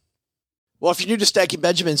guaranteed. Well, if you're new to Stacking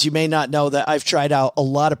Benjamins, you may not know that I've tried out a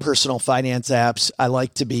lot of personal finance apps. I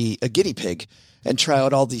like to be a guinea pig and try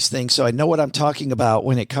out all these things. So I know what I'm talking about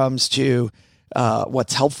when it comes to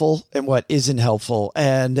what's helpful and what isn't helpful.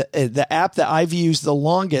 And the app that I've used the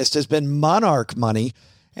longest has been Monarch Money.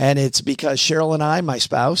 And it's because Cheryl and I, my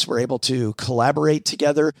spouse, were able to collaborate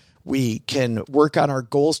together. We can work on our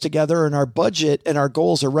goals together, and our budget and our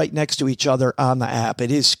goals are right next to each other on the app.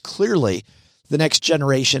 It is clearly the next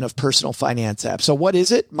generation of personal finance apps. So what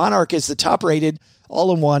is it? Monarch is the top rated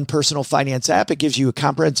all-in-one personal finance app. It gives you a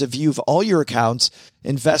comprehensive view of all your accounts,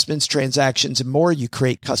 investments, transactions, and more. You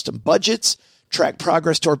create custom budgets, track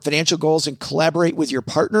progress toward financial goals, and collaborate with your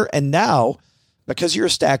partner. And now Because you're a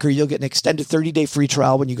stacker, you'll get an extended 30-day free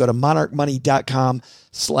trial when you go to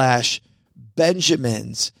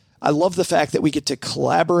monarchmoney.com/Benjamins. I love the fact that we get to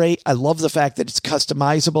collaborate. I love the fact that it's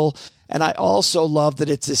customizable. And I also love that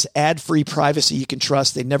it's this ad-free privacy you can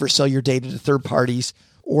trust. They never sell your data to third parties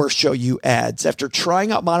or show you ads. After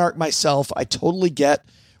trying out Monarch myself, I totally get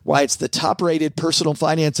why it's the top-rated personal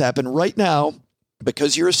finance app. And right now,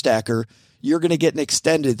 because you're a stacker, you're going to get an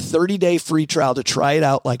extended 30-day free trial to try it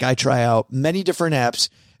out like I try out many different apps.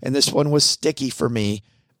 And this one was sticky for me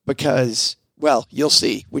because, well, you'll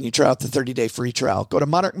see when you try out the 30-day free trial. Go to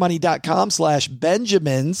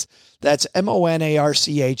monarchmoney.com/Benjamins. That's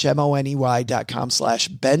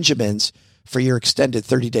monarchmoney.com/Benjamins for your extended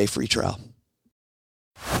 30-day free trial.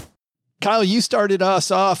 Kyle, you started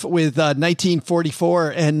us off with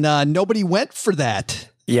 1944, and nobody went for that.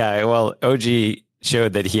 Yeah, well, OG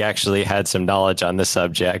showed that he actually had some knowledge on the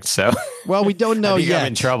subject. So, well, we don't know yet. I'm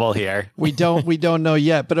in trouble here. We don't know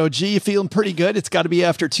yet. But OG, you feeling pretty good? It's got to be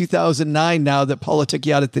after 2009 now that Paula took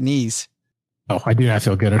you out at the knees. Oh, I do not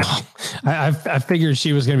feel good at all. I figured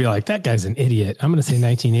she was going to be like, that guy's an idiot. I'm going to say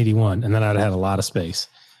 1981, and then I'd have had a lot of space.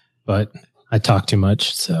 But I talk too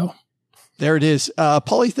much, so. There it is.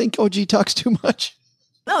 Paula, you think OG talks too much?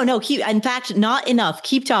 No, in fact, not enough.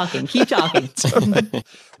 Keep talking. Right.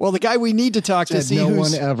 Well, the guy we need to talk to see no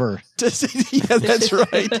one ever. Yeah, that's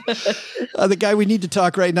right. The guy we need to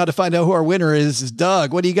talk right now to find out who our winner is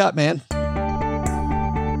Doug. What do you got, man?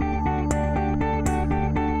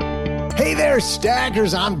 Hey there,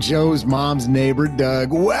 stackers. I'm Joe's mom's neighbor,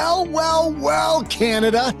 Doug. Well,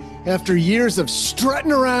 Canada. After years of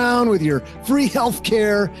strutting around with your free health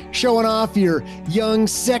care, showing off your young,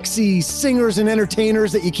 sexy singers and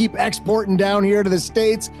entertainers that you keep exporting down here to the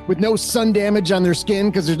States with no sun damage on their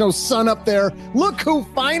skin because there's no sun up there, look who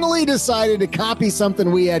finally decided to copy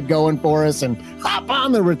something we had going for us and hop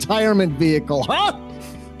on the retirement vehicle, huh?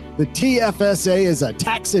 The TFSA is a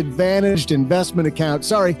tax-advantaged investment account.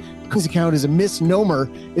 Sorry, this account is a misnomer.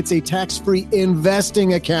 It's a tax-free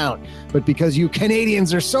investing account. But because you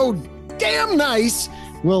Canadians are so damn nice,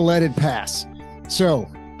 we'll let it pass. So,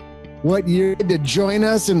 what year to join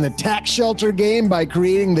us in the tax shelter game by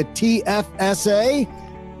creating the TFSA?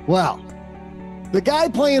 Well, the guy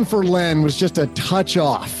playing for Len was just a touch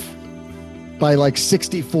off by like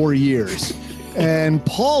 64 years. And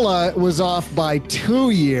Paula was off by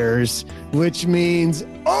 2 years, which means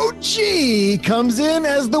OG comes in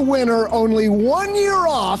as the winner, only 1 year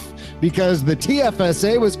off because the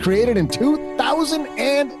TFSA was created in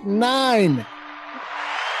 2009.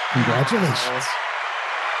 Congratulations.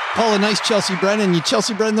 Paula, nice Chelsea Brennan. You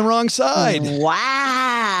Chelsea Brennan the wrong side.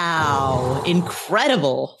 Wow.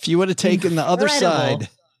 Incredible. If you would have taken the other side,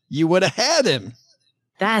 you would have had him.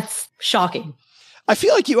 That's shocking. I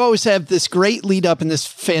feel like you always have this great lead up and this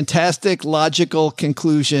fantastic logical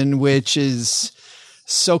conclusion, which is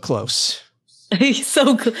so close.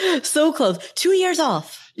 so close. 2 years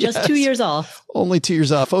off. Just 2 years off. Only 2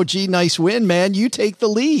 years off. OG, nice win, man. You take the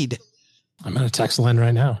lead. I'm going to text Len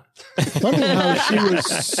right now. Funny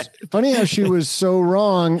how she was so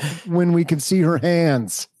wrong when we could see her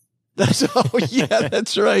hands. That's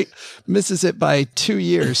right. Misses it by 2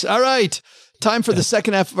 years. All right. Time for the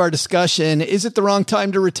second half of our discussion. Is it the wrong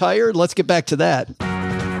time to retire? Let's get back to that.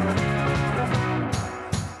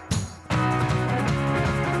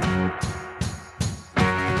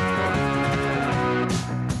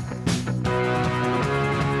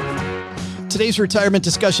 Today's retirement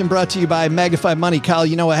discussion brought to you by Magnify Money. Kyle,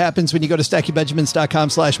 you know what happens when you go to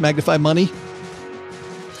stackingbenjamins.com/Magnify Money?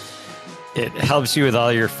 It helps you with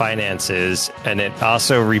all your finances, and it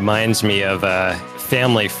also reminds me of a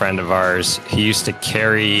family friend of ours. He used to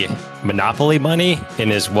carry Monopoly money in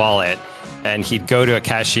his wallet, and he'd go to a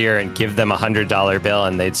cashier and give them $100 bill,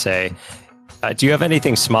 and they'd say, do you have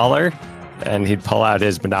anything smaller? And he'd pull out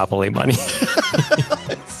his Monopoly money.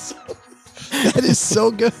 That is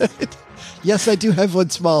so good. Yes, I do have one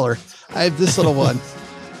smaller. I have this little one.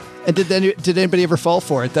 And did anybody ever fall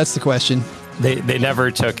for it? That's the question. They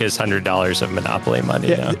never took his $100 of Monopoly money.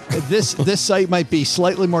 Yeah, no. This site might be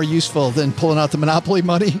slightly more useful than pulling out the Monopoly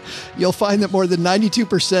money. You'll find that more than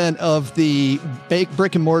 92% of the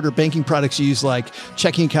brick and mortar banking products you use, like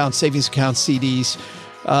checking accounts, savings accounts, CDs,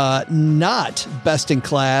 not best in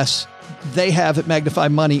class. They have at Magnify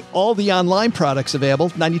Money all the online products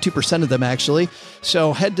available, 92% of them actually.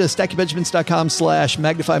 So head to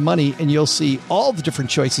stackingbenjamins.com/Magnify Money and you'll see all the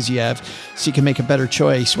different choices you have so you can make a better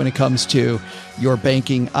choice when it comes to your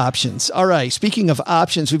banking options. All right. Speaking of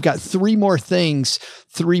options, we've got 3 more things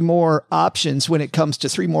three more options when it comes to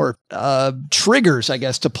three more triggers, I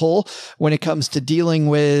guess, to pull when it comes to dealing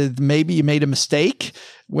with maybe you made a mistake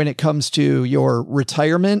when it comes to your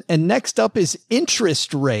retirement. And next up is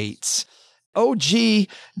interest rates. OG,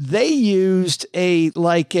 they used an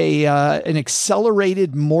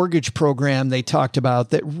accelerated mortgage program they talked about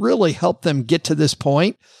that really helped them get to this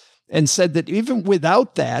point, and said that even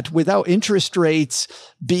without interest rates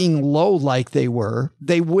being low like they were,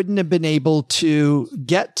 they wouldn't have been able to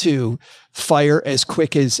get to FIRE as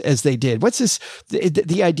quick as they did. What's this?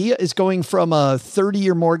 The idea is going from a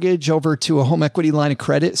 30-year mortgage over to a home equity line of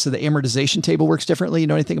credit, so the amortization table works differently. You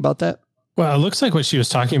know anything about that? Well, it looks like what she was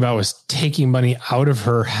talking about was taking money out of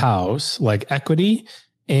her house, like equity,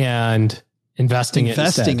 and investing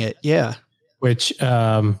it, yeah. Which,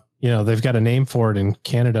 they've got a name for it in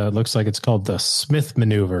Canada. It looks like it's called the Smith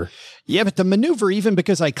maneuver. Yeah, but the maneuver, even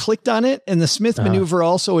because I clicked on it, and the Smith maneuver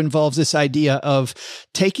also involves this idea of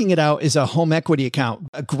taking it out as a home equity account,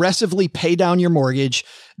 aggressively pay down your mortgage.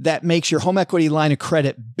 That makes your home equity line of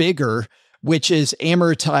credit bigger, which is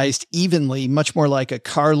amortized evenly, much more like a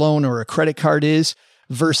car loan or a credit card is,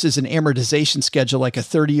 versus an amortization schedule like a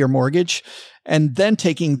 30-year mortgage, and then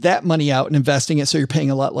taking that money out and investing it so you're paying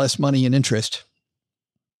a lot less money in interest.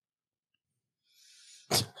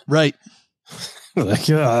 Right.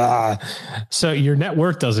 So your net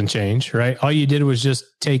worth doesn't change, right? All you did was just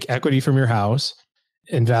take equity from your house,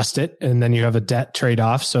 invest it, and then you have a debt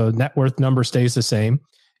trade-off. So net worth number stays the same.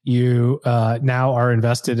 You now are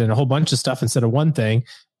invested in a whole bunch of stuff instead of one thing.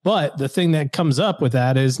 But the thing that comes up with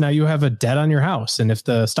that is now you have a debt on your house. And if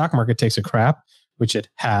the stock market takes a crap, which it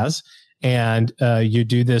has, and you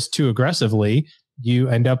do this too aggressively, you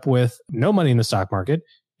end up with no money in the stock market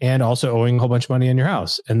and also owing a whole bunch of money in your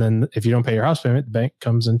house. And then if you don't pay your house payment, the bank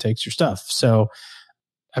comes and takes your stuff. So,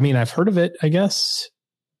 I mean, I've heard of it, I guess.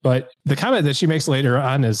 But the comment that she makes later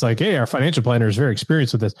on is like, hey, our financial planner is very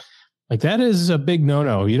experienced with this. Like, that is a big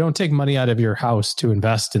no-no. You don't take money out of your house to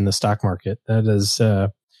invest in the stock market. That is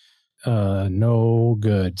no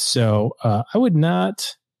good. So I would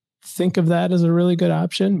not think of that as a really good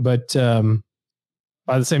option. But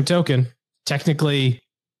by the same token, technically,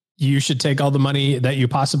 you should take all the money that you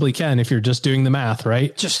possibly can if you're just doing the math,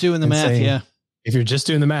 right? Just doing the math, yeah. If you're just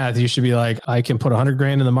doing the math, you should be like, I can put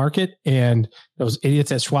 $100,000 in the market, and those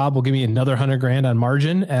idiots at Schwab will give me another $100,000 on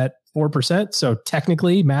margin at 4%. So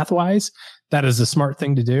technically, math-wise, that is a smart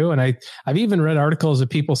thing to do. And I've even read articles of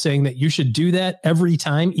people saying that you should do that every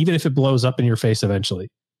time, even if it blows up in your face eventually.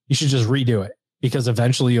 You should just redo it, because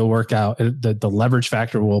eventually you'll work out. The leverage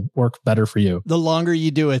factor will work better for you. The longer you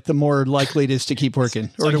do it, the more likely it is to keep working.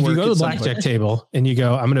 Or like if you go to the blackjack table and you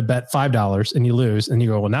go, I'm going to bet $5 and you lose. And you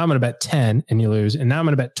go, well, now I'm going to bet 10 and you lose. And now I'm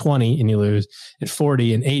going to bet 20 and you lose, and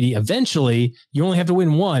 40 and 80. Eventually, you only have to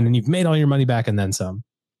win one and you've made all your money back and then some.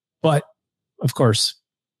 But of course,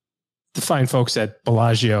 the fine folks at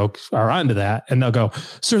Bellagio are onto that, and they'll go,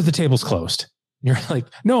 sir, the table's closed. You're like,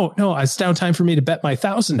 no, it's now time for me to bet my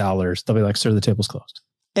 $1,000. They'll be like, sir, the table's closed.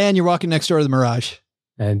 And you're walking next door to the Mirage.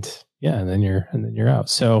 And yeah, and then you're out.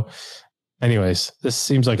 So anyways, this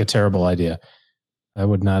seems like a terrible idea. I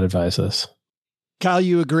would not advise this. Kyle,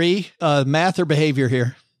 you agree? Math or behavior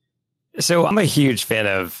here? So I'm a huge fan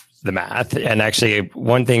of the math. And actually,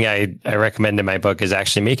 one thing I recommend in my book is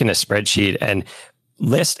actually making a spreadsheet and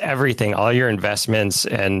list everything, all your investments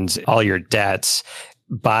and all your debts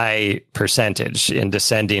by percentage in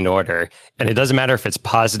descending order. And it doesn't matter if it's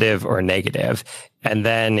positive or negative. And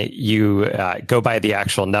then you go by the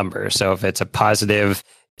actual number. So if it's a positive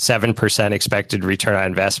 7% expected return on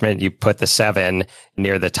investment, you put the 7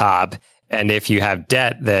 near the top. And if you have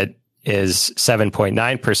debt that is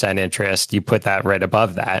 7.9% interest, you put that right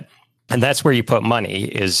above that. And that's where you put money,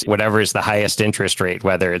 is whatever is the highest interest rate,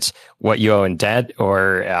 whether it's what you owe in debt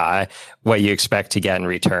or what you expect to get in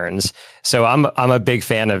returns. So I'm a big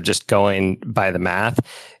fan of just going by the math.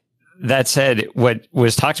 That said, what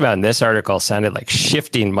was talked about in this article sounded like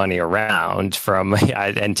shifting money around from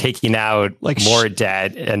and taking out like more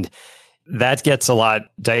debt. And that gets a lot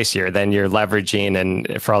dicier than you're leveraging.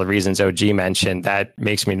 And for all the reasons OG mentioned, that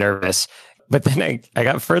makes me nervous. But then I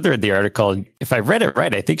got further in the article. If I read it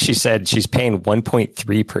right, I think she said she's paying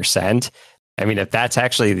 1.3%. I mean, if that's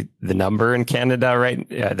actually the number in Canada, right,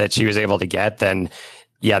 that she was able to get, then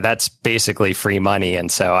yeah, that's basically free money.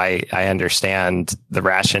 And so I understand the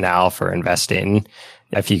rationale for investing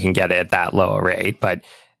if you can get it at that low a rate. But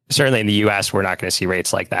certainly in the US, we're not going to see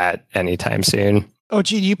rates like that anytime soon. Oh,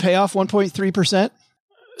 gee, do you pay off 1.3%?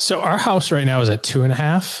 So our house right now is at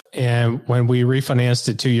 2.5%. And when we refinanced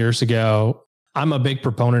it 2 years ago, I'm a big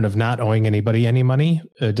proponent of not owing anybody any money,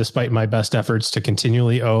 despite my best efforts to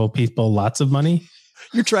continually owe people lots of money.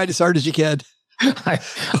 You're trying as hard as you can.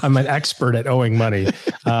 I'm an expert at owing money,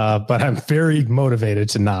 but I'm very motivated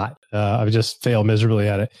to not. I just fail miserably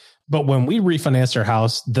at it. But when we refinanced our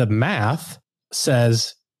house, the math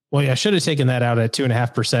says, well, I should have taken that out at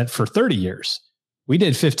 2.5% for 30 years. We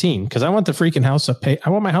did 15 because I want the freaking house to pay. I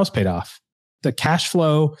want my house paid off. The cash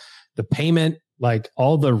flow, the payment, like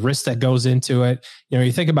all the risk that goes into it. You know,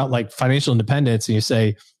 you think about like financial independence and you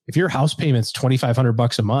say, if your house payment's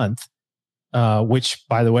 $2,500 a month, which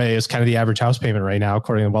by the way is kind of the average house payment right now,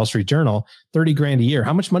 according to the Wall Street Journal, 30 grand a year.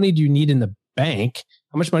 How much money do you need in the bank?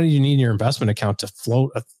 How much money do you need in your investment account to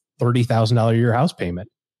float a $30,000 a year house payment?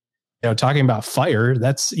 You know, talking about fire,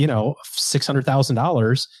 that's, you know, $600,000,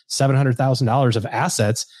 $700,000 of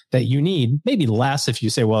assets that you need, maybe less if you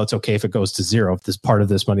say, well, it's okay if it goes to zero, if this part of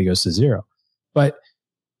this money goes to zero. But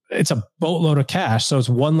it's a boatload of cash. So it's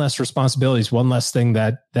one less responsibility, it's one less thing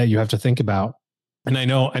that you have to think about. And I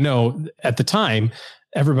know at the time,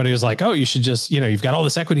 everybody was like, oh, you should just, you know, you've got all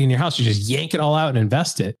this equity in your house, you just yank it all out and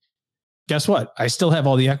invest it. Guess what? I still have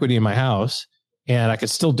all the equity in my house. And I could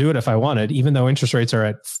still do it if I wanted, even though interest rates are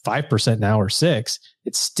at 5% now or 6%.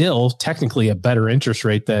 It's still technically a better interest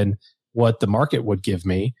rate than what the market would give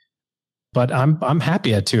me. But I'm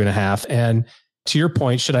happy at 2.5%. And to your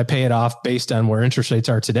point, should I pay it off based on where interest rates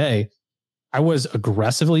are today? I was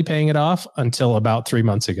aggressively paying it off until about 3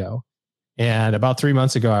 months ago. And about 3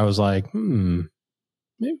 months ago, I was like, maybe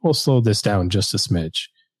we'll slow this down just a smidge.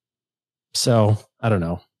 So I don't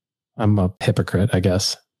know. I'm a hypocrite, I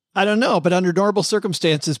guess. I don't know, but under normal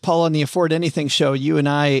circumstances, Paul, on the Afford Anything show, you and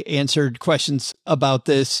I answered questions about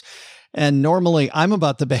this. And normally I'm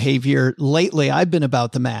about the behavior. Lately, I've been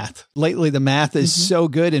about the math. Lately, the math is so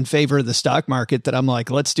good in favor of the stock market that I'm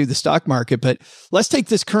like, let's do the stock market, but let's take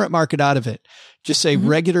this current market out of it. Just say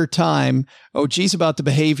regular time. Oh, geez, about the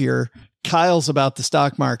behavior. Kyle's about the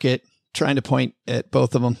stock market, trying to point at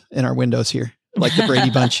both of them in our windows here, like the Brady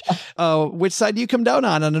Bunch. Which side do you come down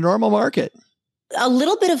on a normal market? A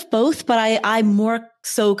little bit of both, but I more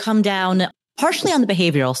so come down partially on the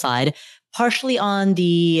behavioral side, partially on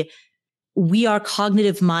the we are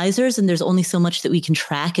cognitive misers and there's only so much that we can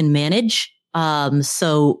track and manage.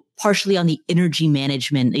 So partially on the energy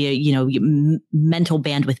management, mental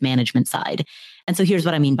bandwidth management side. And so here's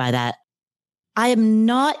what I mean by that. I am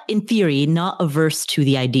not, in theory, not averse to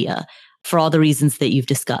the idea for all the reasons that you've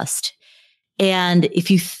discussed. And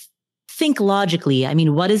if you think logically, I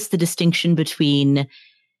mean, what is the distinction between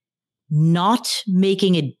not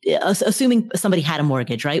making assuming somebody had a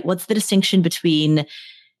mortgage, right? What's the distinction between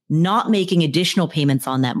not making additional payments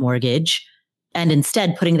on that mortgage and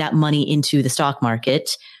instead putting that money into the stock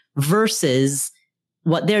market versus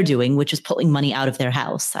what they're doing, which is pulling money out of their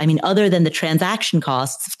house? I mean, other than the transaction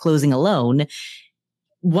costs of closing a loan,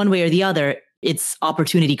 one way or the other, it's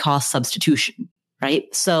opportunity cost substitution,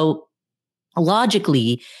 right? So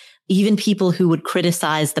logically, even people who would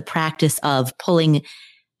criticize the practice of pulling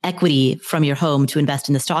equity from your home to invest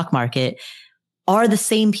in the stock market are the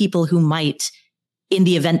same people who might, in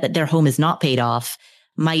the event that their home is not paid off,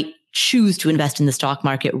 might choose to invest in the stock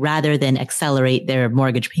market rather than accelerate their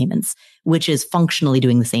mortgage payments, which is functionally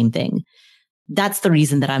doing the same thing. That's the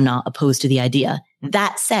reason that I'm not opposed to the idea.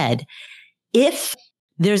 That said, if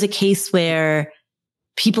there's a case where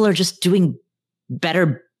people are just doing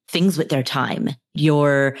better things with their time,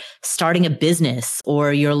 you're starting a business,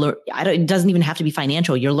 or it doesn't even have to be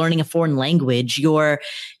financial. You're learning a foreign language, you're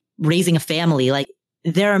raising a family. Like,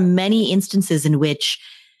 there are many instances in which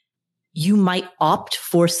you might opt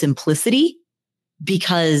for simplicity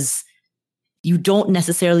because you don't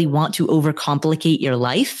necessarily want to overcomplicate your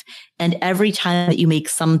life. And every time that you make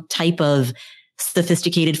some type of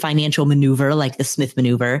sophisticated financial maneuver, like the Smith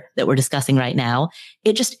maneuver that we're discussing right now,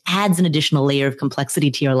 it just adds an additional layer of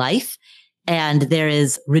complexity to your life. And there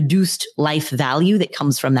is reduced life value that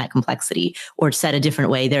comes from that complexity. Or said a different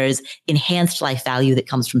way, there is enhanced life value that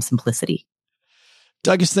comes from simplicity.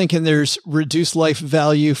 Doug is thinking there's reduced life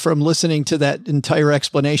value from listening to that entire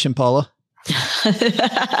explanation, Paula.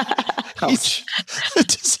 Ouch.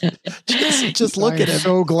 just look at him. I'm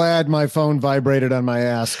so glad my phone vibrated on my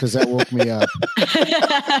ass because that woke me up.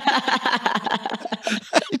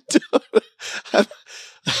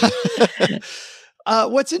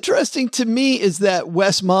 What's interesting to me is that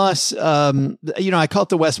Wes Moss, I call it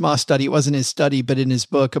the Wes Moss study. It wasn't his study, but in his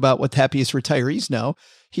book about what the happiest retirees know,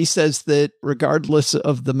 he says that regardless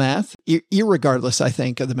of the math, irregardless, I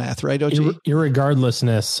think, of the math, right, OG?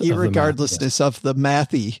 Irregardlessness of the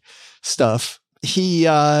mathy stuff. He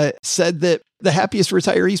said that the happiest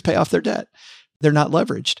retirees pay off their debt. They're not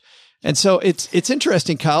leveraged. And so it's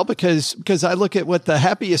interesting, Kyle, because I look at what the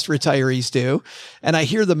happiest retirees do and I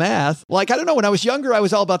hear the math. Like, I don't know, when I was younger, I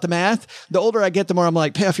was all about the math. The older I get, the more I'm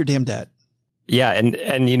like, pay off your damn debt. Yeah.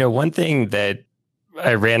 And one thing that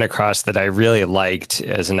I ran across that I really liked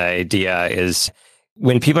as an idea is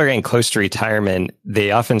when people are getting close to retirement, they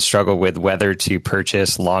often struggle with whether to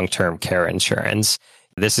purchase long-term care insurance.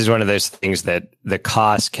 This is one of those things that the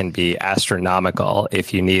cost can be astronomical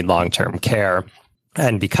if you need long-term care.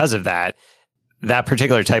 And because of that, that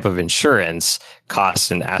particular type of insurance costs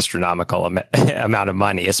an astronomical amount of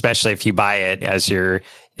money, especially if you buy it as you're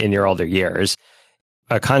in your older years.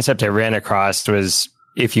 A concept I ran across was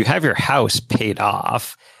if you have your house paid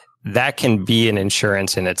off, that can be an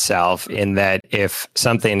insurance in itself, in that if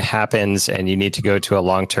something happens and you need to go to a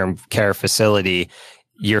long-term care facility,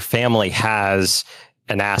 your family has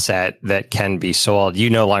an asset that can be sold. You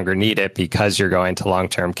no longer need it because you're going to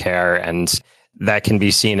long-term care, and that can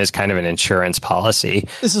be seen as kind of an insurance policy.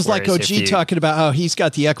 This is like OG talking about how he's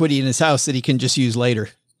got the equity in his house that he can just use later.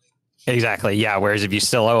 Exactly. Yeah. Whereas if you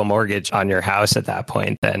still owe a mortgage on your house at that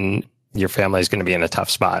point, then your family is going to be in a tough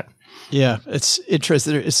spot. Yeah, it's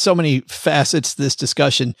interesting. There's so many facets to this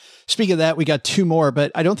discussion. Speaking of that, we got 2 more,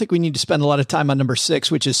 but I don't think we need to spend a lot of time on number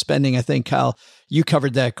 6, which is spending. I think, Kyle, you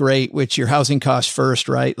covered that great, which your housing costs first,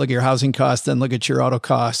 right? Look at your housing costs, then look at your auto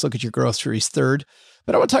costs, look at your groceries third.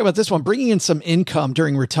 But I want to talk about this one, bringing in some income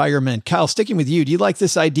during retirement. Kyle, sticking with you, do you like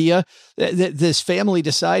this idea that this family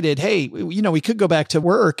decided, hey, we could go back to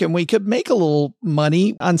work and we could make a little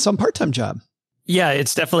money on some part-time job? Yeah,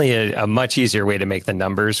 it's definitely a much easier way to make the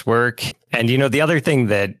numbers work. And, the other thing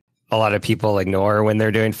that a lot of people ignore when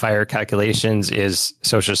they're doing FIRE calculations is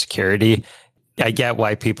Social Security. I get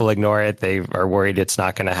why people ignore it. They are worried it's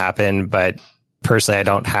not going to happen. But personally, I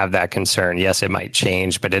don't have that concern. Yes, it might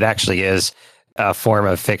change, but it actually is a form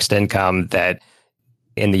of fixed income that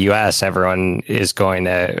in the US, everyone is going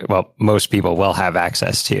to, well, most people will have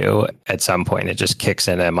access to at some point. It just kicks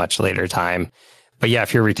in at a much later time. But yeah,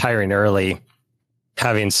 if you're retiring early,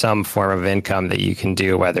 having some form of income that you can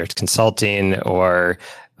do, whether it's consulting or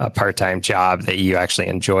a part-time job that you actually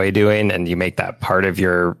enjoy doing, and you make that part of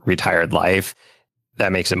your retired life,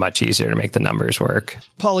 that makes it much easier to make the numbers work.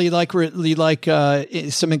 Paul, you like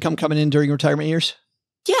some income coming in during retirement years?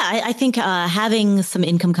 Yeah, I think having some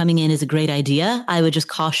income coming in is a great idea. I would just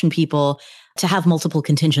caution people to have multiple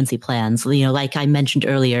contingency plans. Like I mentioned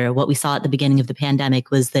earlier, what we saw at the beginning of the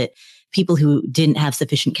pandemic was that people who didn't have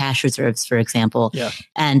sufficient cash reserves, for example,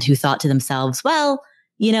 and who thought to themselves, well,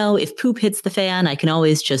 if poop hits the fan, I can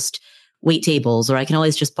always just wait tables or I can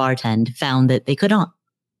always just bartend, found that they could not.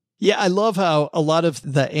 Yeah, I love how a lot of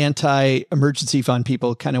the anti-emergency fund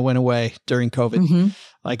people kind of went away during COVID. Mm-hmm.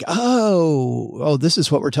 Like, this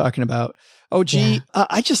is what we're talking about. Oh, gee, yeah.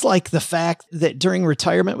 I just like the fact that during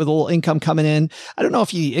retirement with a little income coming in, I don't know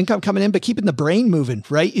if you income coming in, but keeping the brain moving,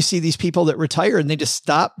 right? You see these people that retire and they just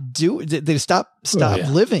stop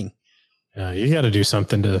living. Yeah, you got to do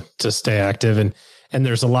something to stay active. And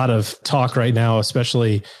there's a lot of talk right now,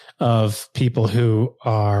 especially of people who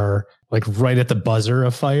are like right at the buzzer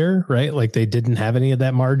of FIRE, right? Like they didn't have any of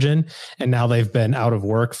that margin and now they've been out of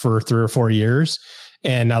work for 3 or 4 years.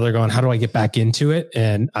 And now they're going, how do I get back into it?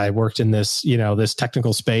 And I worked in this, this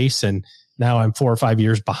technical space, and now I'm 4 or 5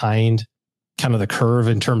 years behind kind of the curve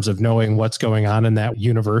in terms of knowing what's going on in that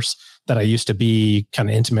universe that I used to be kind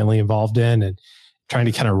of intimately involved in, and trying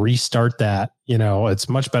to kind of restart that. It's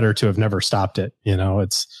much better to have never stopped it.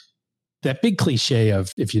 It's that big cliche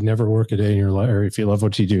of if you never work a day in your life, or if you love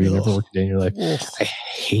what you do, you never work a day in your life. I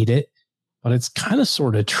hate it, but it's kind of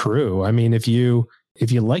sort of true. I mean, if you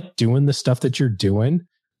like doing the stuff that you're doing,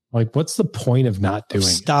 like what's the point of not doing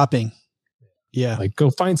stopping? Yeah. Like go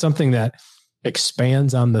find something that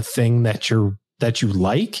expands on the thing that you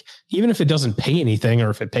like, even if it doesn't pay anything, or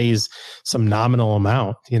if it pays some nominal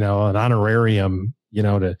amount, an honorarium,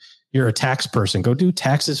 you're a tax person, go do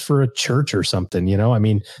taxes for a church or something, I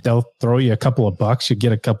mean, they'll throw you a couple of bucks, you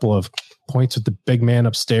get a couple of points with the big man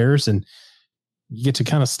upstairs, and you get to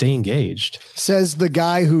kind of stay engaged. Says the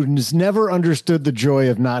guy who's never understood the joy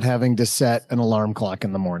of not having to set an alarm clock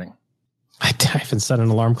in the morning. I haven't set an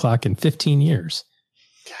alarm clock in 15 years.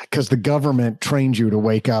 Because the government trained you to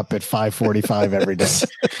wake up at 5:45 every day.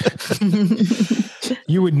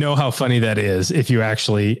 You would know how funny that is if you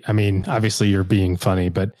actually, I mean, obviously you're being funny,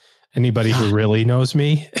 but anybody who really knows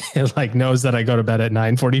me, knows that I go to bed at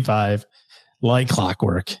 9:45. Like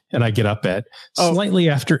clockwork, and I get up at slightly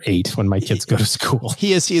after 8 when my kids go to school.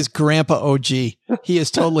 He is Grandpa OG. He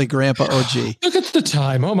is totally Grandpa OG. Look at the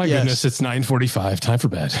time. Oh my goodness, it's 9:45. Time for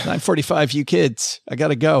bed. 9:45, you kids. I got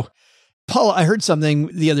to go. Paula, I heard something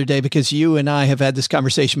the other day because you and I have had this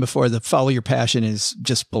conversation before. The follow your passion is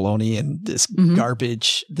just baloney and this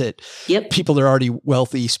garbage that people that are already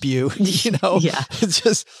wealthy spew, you know, it's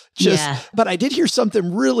just, but I did hear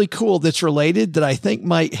something really cool that's related that I think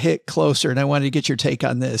might hit closer. And I wanted to get your take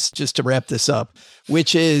on this just to wrap this up,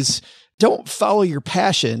 which is don't follow your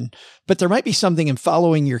passion, but there might be something in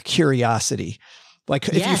following your curiosity. Like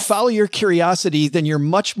if you follow your curiosity, then you're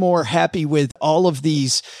much more happy with all of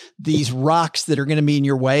these rocks that are going to be in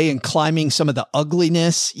your way and climbing some of the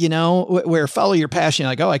ugliness, you know, where follow your passion.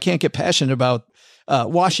 Like, oh, I can't get passionate about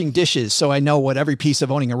washing dishes, so I know what every piece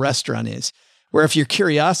of owning a restaurant is. Where if your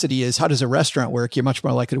curiosity is, how does a restaurant work? You're much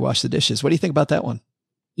more likely to wash the dishes. What do you think about that one?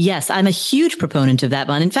 Yes, I'm a huge proponent of that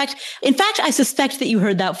one. In fact, I suspect that you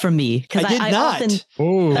heard that from me. I did not.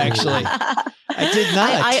 Actually, I did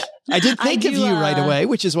not. I did think of you right away,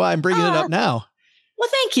 which is why I'm bringing it up now. Well,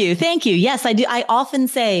 thank you. Thank you. Yes, I do. I often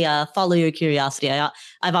say, follow your curiosity.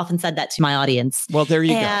 I've often said that to my audience. Well, there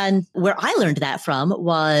you go. And where I learned that from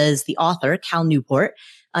was the author, Cal Newport.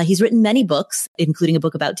 He's written many books, including a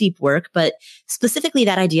book about deep work, but specifically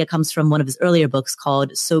that idea comes from one of his earlier books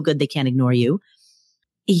called So Good They Can't Ignore You.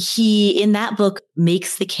 He, in that book,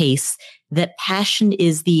 makes the case that passion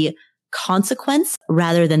is the consequence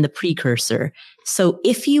rather than the precursor. So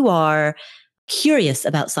if you are curious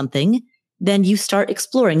about something, then you start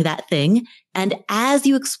exploring that thing. And as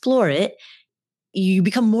you explore it, you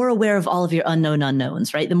become more aware of all of your unknown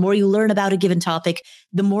unknowns, right? The more you learn about a given topic,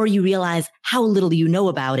 the more you realize how little you know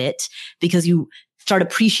about it because you start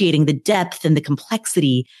appreciating the depth and the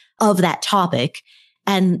complexity of that topic.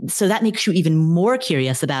 And so that makes you even more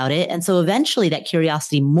curious about it. And so eventually that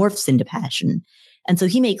curiosity morphs into passion. And so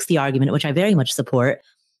he makes the argument, which I very much support,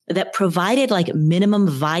 that provided like minimum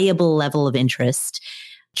viable level of interest,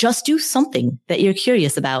 just do something that you're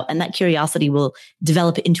curious about. And that curiosity will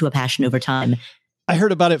develop into a passion over time. I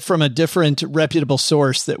heard about it from a different reputable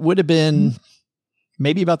source that would have been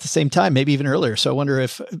maybe about the same time, maybe even earlier. So I wonder I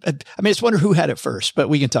just wonder who had it first, but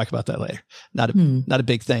we can talk about that later. Not a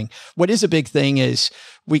big thing. What is a big thing is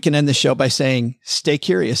we can end the show by saying, stay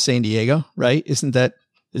curious, San Diego, right? Isn't that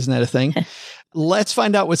a thing? Let's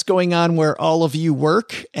find out what's going on where all of you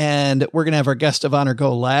work. And we're going to have our guest of honor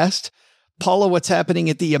go last. Paula, what's happening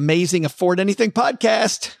at the amazing Afford Anything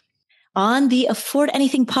podcast? On the Afford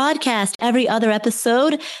Anything podcast, every other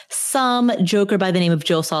episode, some joker by the name of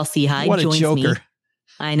Joe Saul-Sehy What a joins joker. me.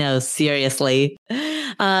 I know, seriously.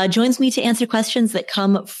 Joins me to answer questions that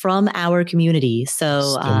come from our community. So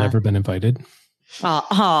still never been invited.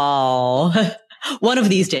 Oh, one of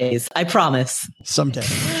these days, I promise. Someday.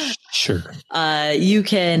 Sure. You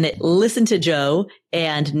can listen to Joe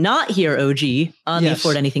and not hear OG on the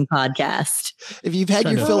Afford Anything podcast. If you've had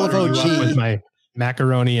your fill of OG. With my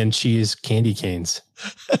macaroni and cheese candy canes.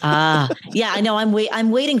 Yeah, I know.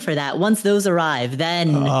 I'm waiting for that. Once those arrive,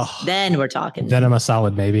 then we're talking. Then I'm a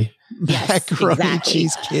solid maybe. Yes, macaroni exactly. and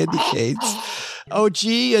cheese candy canes. OG,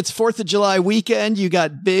 it's 4th of July weekend. You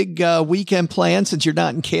got big weekend plans since you're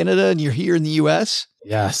not in Canada and you're here in the U.S.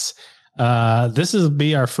 Yes. This will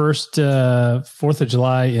be our first 4th of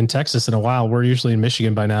July in Texas in a while. We're usually in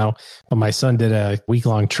Michigan by now, but my son did a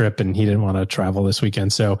week-long trip and he didn't want to travel this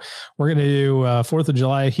weekend. So we're going to do 4th of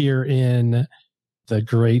July here in the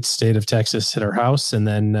great state of Texas at our house. And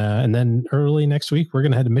then early next week, we're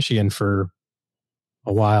going to head to Michigan for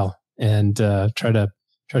a while and try to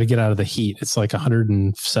get out of the heat. It's like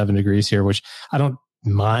 107 degrees here, which I don't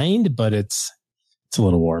mind, but it's a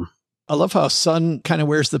little warm. I love how son kind of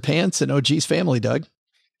wears the pants in OG's family, Doug.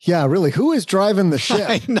 Yeah, really. Who is driving the ship?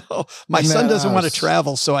 I know. My son doesn't want to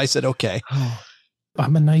travel, so I said, okay.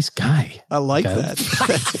 I'm a nice guy. I like that.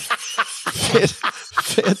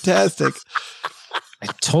 Fantastic. I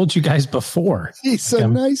told you guys before. He's a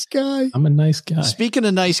nice guy. I'm a nice guy. Speaking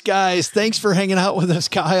of nice guys, thanks for hanging out with us,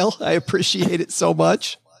 Kyle. I appreciate it so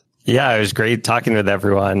much. Yeah, it was great talking with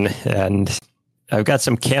everyone. And I've got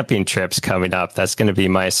some camping trips coming up. That's going to be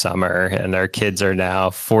my summer. And our kids are now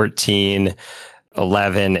 14,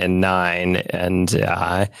 11, and 9. And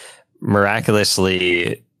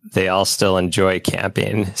miraculously, they all still enjoy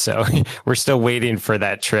camping. So we're still waiting for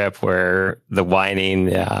that trip where the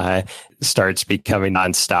whining starts becoming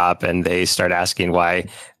nonstop and they start asking why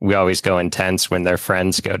we always go in tents when their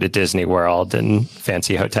friends go to Disney World and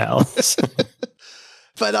fancy hotels.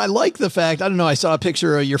 But I like the fact, I don't know, I saw a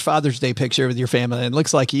picture of your Father's Day picture with your family, and it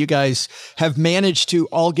looks like you guys have managed to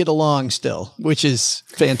all get along still, which is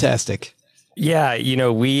fantastic. Yeah,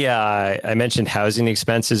 I mentioned housing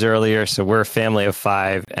expenses earlier. So we're a family of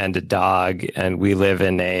 5 and a dog, and we live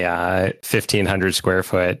in a 1,500 square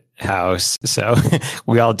foot house. So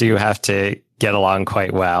we all do have to get along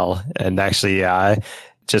quite well. And actually,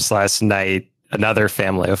 just last night, another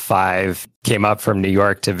family of 5 came up from New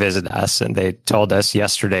York to visit us, and they told us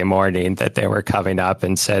yesterday morning that they were coming up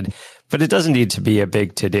and said, but it doesn't need to be a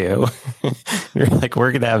big to-do. We're like,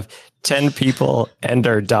 we're going to have 10 people and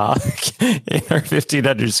our dog in our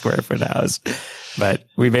 1,500 square foot house. But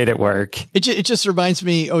we made it work. It just reminds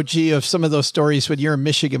me, OG, of some of those stories when you're in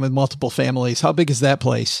Michigan with multiple families. How big is that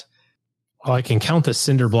place? Well, I can count the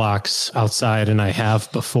cinder blocks outside, and I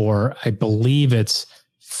have before. I believe it's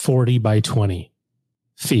 40 by 20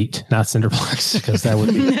 feet, not cinder blocks, because that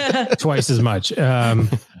would be twice as much.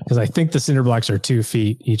 Because I think the cinder blocks are 2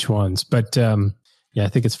 feet each ones. But yeah, I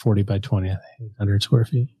think it's 40 by 20, 100 square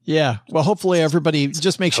feet. Yeah. Well, hopefully everybody,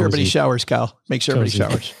 just make sure everybody showers, Kyle. Make sure everybody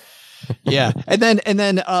showers. Yeah. And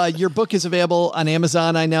then your book is available on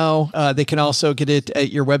Amazon, I know. They can also get it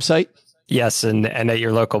at your website. Yes, and at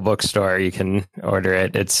your local bookstore, you can order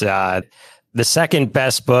it. It's the second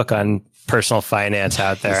best book on personal finance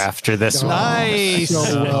out there after this one. Nice.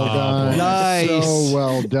 So well done. Nice. So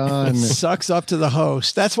well done. Sucks up to the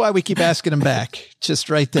host. That's why we keep asking him back. Just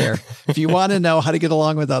right there. If you want to know how to get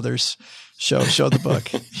along with others, show the book.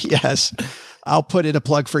 Yes. I'll put in a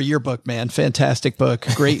plug for your book, man. Fantastic book.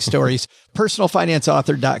 Great stories.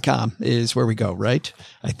 Personalfinanceauthor.com is where we go, right?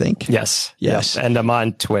 I think. Yes. Yes. And I'm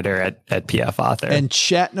on Twitter at PF Author. And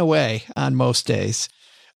chatting away on most days.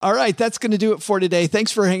 All right. That's going to do it for today.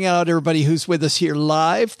 Thanks for hanging out, everybody who's with us here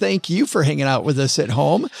live. Thank you for hanging out with us at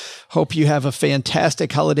home. Hope you have a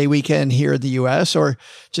fantastic holiday weekend here in the U.S. or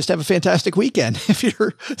just have a fantastic weekend if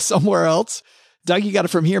you're somewhere else. Doug, you got it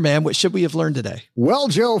from here, man. What should we have learned today? Well,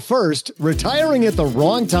 Joe, first, retiring at the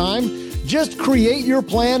wrong time, just create your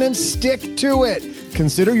plan and stick to it.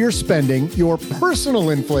 Consider your spending, your personal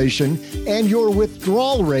inflation, and your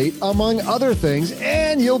withdrawal rate, among other things,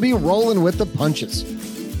 and you'll be rolling with the punches.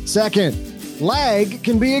 Second, lag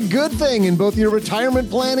can be a good thing in both your retirement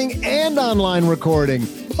planning and online recording.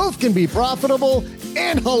 Both can be profitable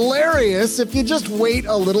and hilarious if you just wait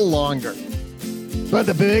a little longer. But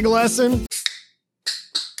the big lesson?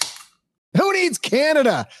 Who needs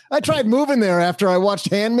Canada? I tried moving there after I watched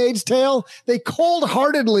Handmaid's Tale. They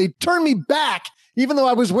cold-heartedly turned me back, even though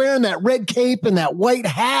I was wearing that red cape and that white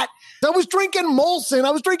hat. I was drinking Molson.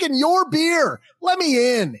 I was drinking your beer. Let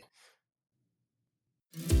me in.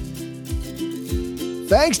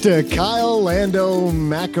 Thanks to Kyle Lando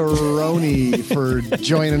Macaroni for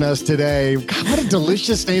joining us today. God, what a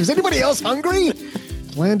delicious name. Is anybody else hungry?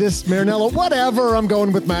 Landis, Marinello, whatever. I'm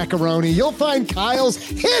going with macaroni. You'll find Kyle's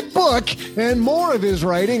hit book and more of his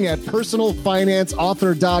writing at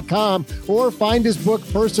personalfinanceauthor.com or find his book,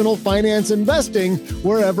 Personal Finance Investing,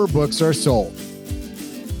 wherever books are sold.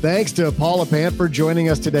 Thanks to Paula Pant for joining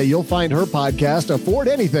us today. You'll find her podcast, Afford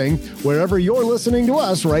Anything, wherever you're listening to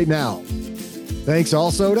us right now. Thanks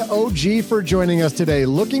also to OG for joining us today.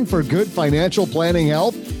 Looking for good financial planning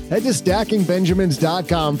help? Head to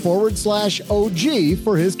stackingbenjamins.com/OG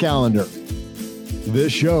for his calendar.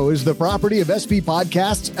 This show is the property of SB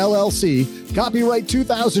Podcasts, LLC, copyright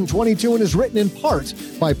 2022, and is written in part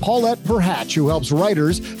by Paulette Perhatch, who helps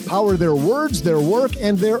writers power their words, their work,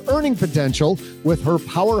 and their earning potential with her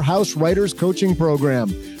Powerhouse Writers Coaching Program.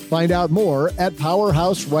 Find out more at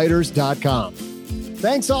powerhousewriters.com.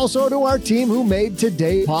 Thanks also to our team who made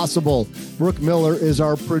today possible. Brooke Miller is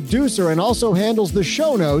our producer and also handles the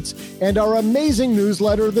show notes and our amazing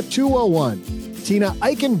newsletter, The 201. Tina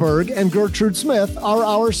Eichenberg and Gertrude Smith are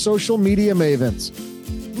our social media mavens.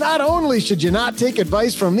 Not only should you not take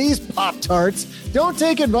advice from these Pop-Tarts, don't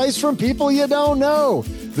take advice from people you don't know.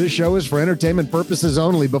 This show is for entertainment purposes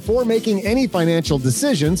only. Before making any financial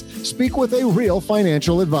decisions, speak with a real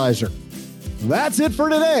financial advisor. That's it for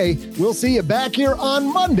today. We'll see you back here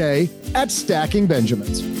on Monday at Stacking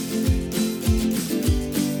Benjamins.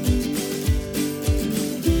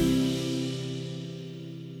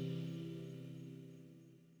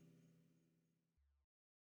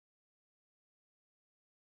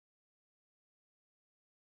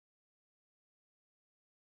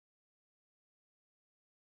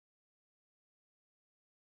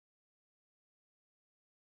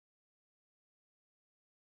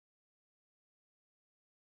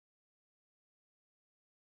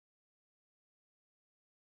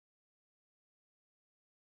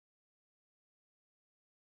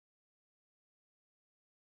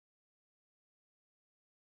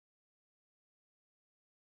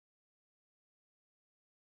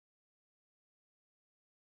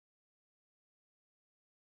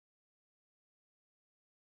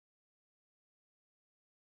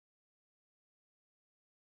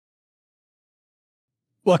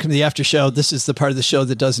 Welcome to the after show. This is the part of the show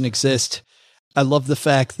that doesn't exist. I love the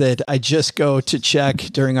fact that I just go to check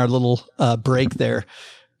during our little break there,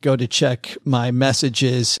 go to check my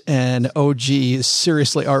messages, and OG is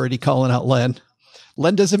seriously already calling out Len.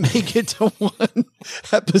 Len doesn't make it to one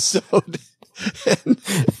episode.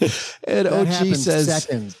 And OG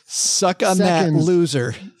says, suck on that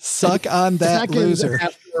loser. Suck on that loser.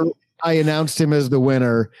 After I announced him as the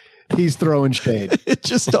winner, he's throwing shade.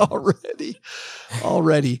 Just already.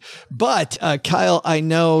 But Kyle, I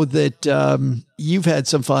know that you've had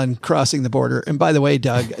some fun crossing the border. And by the way,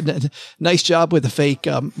 Doug, nice job with the fake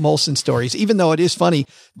Molson stories. Even though it is funny,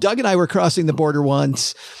 Doug and I were crossing the border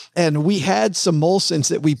once, and we had some Molsons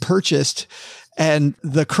that we purchased, and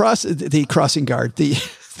the crossing guard, the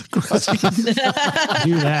crossing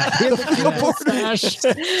Do that.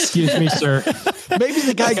 Excuse me, sir. Maybe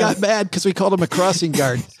the guy got mad because we called him a crossing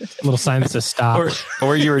guard. A little sign that says stop.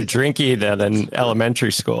 Or you were drinking at an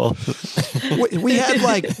elementary school. We had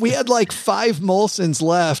like 5 Molsons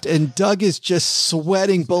left, and Doug is just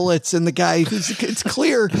sweating bullets. And the guy, it's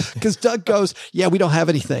clear because Doug goes, "Yeah, we don't have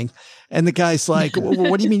anything." And the guy's like,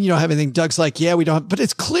 "What do you mean you don't have anything?" Doug's like, "Yeah, we don't." But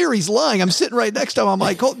it's clear he's lying. I'm sitting right next to him. I'm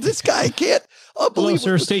like, "Oh, this guy can't." Hello,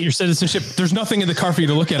 sir. State your citizenship. There's nothing in the car for you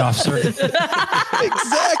to look at, officer.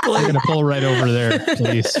 Exactly. I'm going to pull right over there,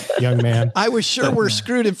 please, young man. I was sure we're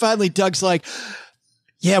screwed. And finally, Doug's like,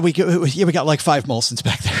 "Yeah, we got like 5 Molsons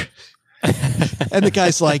back there." And the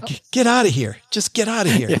guy's like, "Get out of here. Just get out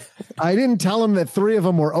of here." I didn't tell him that 3 of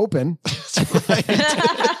them were open.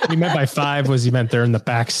 He meant by 5 was he meant they're in the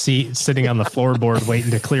back seat, sitting on the floorboard,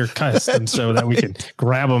 waiting to clear customs so that we can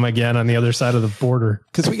grab them again on the other side of the border.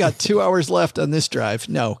 Because we got 2 hours left on this drive.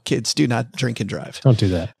 No, kids, do not drink and drive. Don't do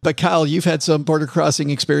that. But Kyle, you've had some border crossing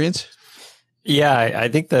experience? Yeah, I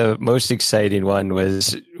think the most exciting one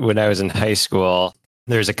was when I was in high school.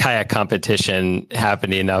 There's a kayak competition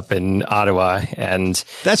happening up in Ottawa, and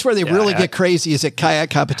that's where they really get crazy. Is at kayak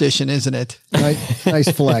competition, isn't it?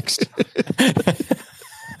 Nice flex.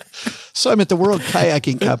 So I'm at the World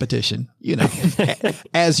Kayaking Competition,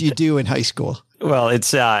 as you do in high school. Well, it's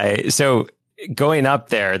so going up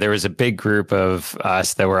there was a big group of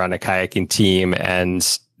us that were on a kayaking team,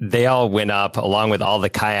 and they all went up along with all the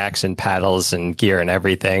kayaks and paddles and gear and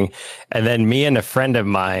everything. And then me and a friend of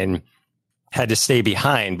mine had to stay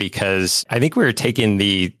behind because I think we were taking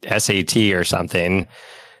the SAT or something,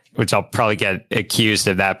 which I'll probably get accused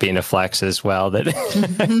of that being a flex as well.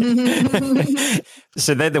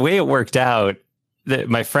 So then the way it worked out, that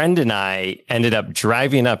my friend and I ended up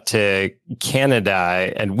driving up to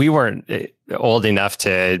Canada, and we weren't old enough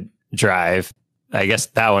to drive. I guess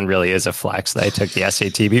that one really is a flex that I took the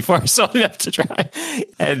SAT before I was old enough to drive.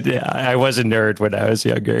 And I was a nerd when I was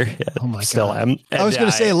younger. Oh my God. Still am. I was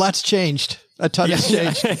going to say a lot's changed. A ton has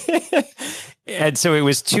changed. And so it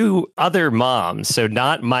was 2 other moms. So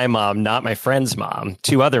not my mom, not my friend's mom,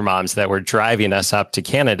 2 other moms that were driving us up to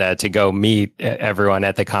Canada to go meet everyone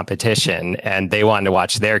at the competition. And they wanted to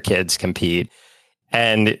watch their kids compete.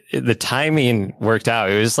 And the timing worked out.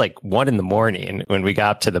 It was like 1 a.m. when we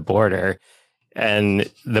got up to the border. And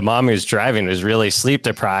the mom who's driving was really sleep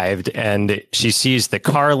deprived, and she sees the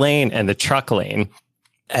car lane and the truck lane.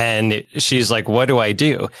 And she's like, "What do I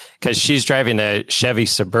do?" Because she's driving a Chevy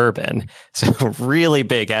Suburban, so really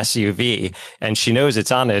big SUV, and she knows it's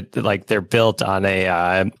on they're built on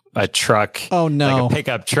a truck. Oh no, like a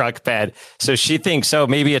pickup truck bed. So she thinks, oh,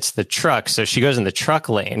 maybe it's the truck. So she goes in the truck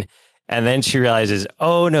lane, and then she realizes,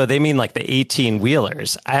 oh no, they mean like the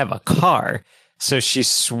 18-wheelers. I have a car. So she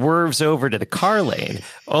swerves over to the car lane.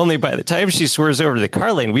 Only by the time she swerves over to the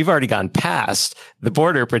car lane, we've already gone past the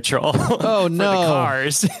border patrol for the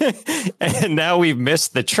cars. And now we've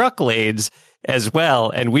missed the truck lanes as well.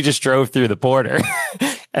 And we just drove through the border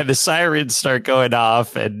and the sirens start going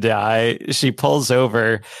off, and she pulls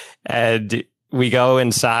over, and we go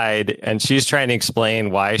inside, and she's trying to explain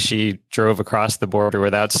why she drove across the border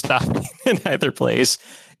without stopping in either place.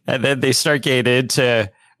 And then they start getting into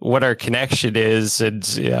what our connection is, and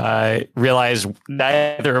realize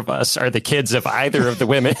neither of us are the kids of either of the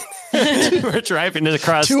women who are driving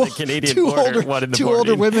across the Canadian border. Two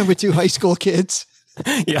older women with 2 high school kids.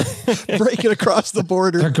 Yeah. Breaking across the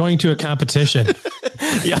border. They're going to a competition.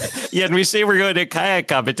 Yeah. And we say we're going to a kayak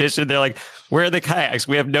competition. They're like, "Where are the kayaks?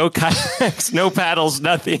 We have no kayaks, no paddles,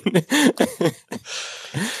 nothing."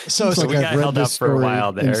 So we got held up for a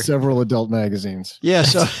while there. In several adult magazines. Yeah.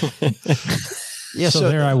 So. Yeah, so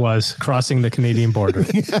there I was crossing the Canadian border.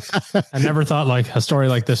 I never thought like a story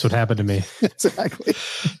like this would happen to me. Exactly.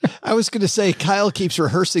 I was going to say, Kyle keeps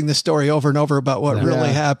rehearsing the story over and over about what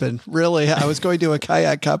really happened. Really, I was going to a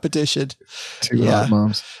kayak competition. 2 hot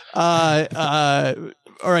moms.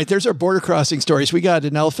 All right, there's our border crossing stories. We got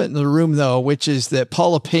an elephant in the room, though, which is that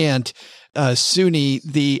Paula Pant, Suni,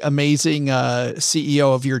 the amazing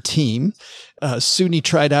CEO of your team, Suni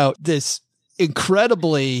tried out this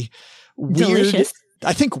incredibly weird, delicious.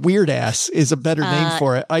 I think weird ass is a better name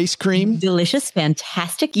for it. Ice cream. Delicious,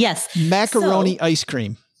 fantastic. Yes. Macaroni ice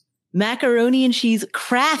cream. Macaroni and cheese,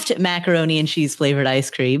 Kraft macaroni and cheese flavored ice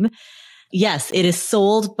cream. Yes, it is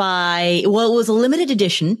sold by, well, it was a limited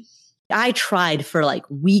edition. I tried for like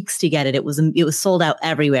weeks to get it. It was sold out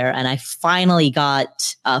everywhere. And I finally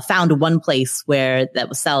found one place where that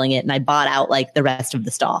was selling it. And I bought out like the rest of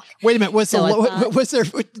the stock. Wait a minute. Was there,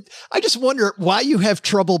 I just wonder why you have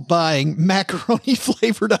trouble buying macaroni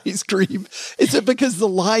flavored ice cream. Is it because the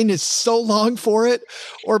line is so long for it,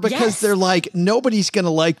 or because they're like, nobody's going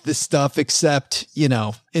to like this stuff except,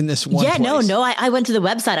 in this one place? No. I went to the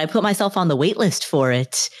website. I put myself on the wait list for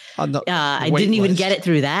it. I didn't even get it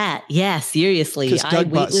through that. Yeah, seriously. Because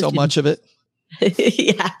Doug bought so much of it.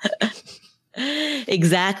 Yeah,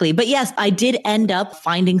 exactly. But yes, I did end up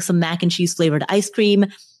finding some mac and cheese flavored ice cream.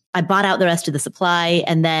 I bought out the rest of the supply.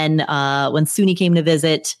 And then when Suni came to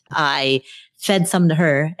visit, I fed some to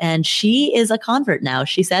her. And she is a convert now.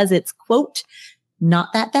 She says it's, quote,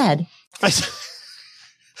 not that bad.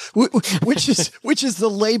 Which is the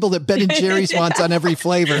label that Ben and Jerry's wants on every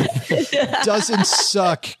flavor. Doesn't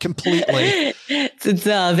suck completely. It's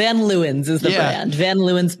Van Leeuwen's is the brand. Van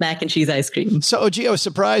Leeuwen's mac and cheese ice cream. So, OG, I was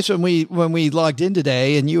surprised when we logged in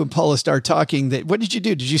today and you and Paula started talking. What did you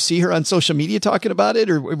do? Did you see her on social media talking about it,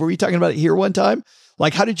 or were we talking about it here one time?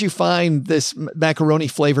 Like, how did you find this macaroni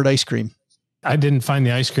flavored ice cream? I didn't find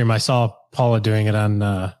the ice cream. I saw Paula doing it on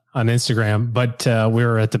Instagram, but we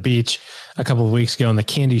were at the beach a couple of weeks ago and the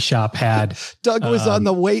candy shop had Doug was on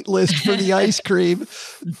the wait list for the ice cream.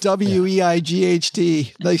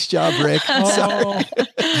 WEIGHT. Nice job, Rick. I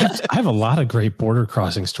have a lot of great border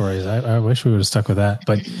crossing stories. I wish we would have stuck with that.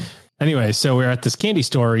 But anyway, so we're at this candy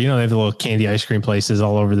store. They have the little candy ice cream places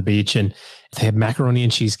all over the beach, and they have macaroni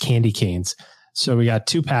and cheese candy canes. So we got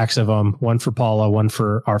 2 packs of them, one for Paula, one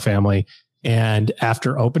for our family. And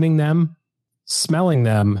after opening them, smelling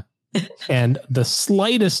them, and the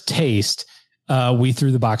slightest taste, we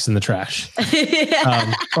threw the box in the trash.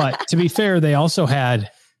 But to be fair, they also had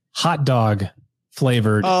hot dog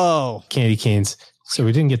flavored candy canes. So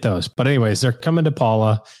we didn't get those. But anyways, they're coming to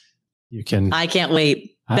Paula. I can't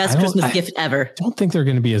wait. Best Christmas gift ever. I don't think they're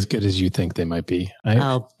going to be as good as you think they might be.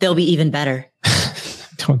 They'll be even better.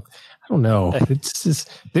 I don't know. It's just,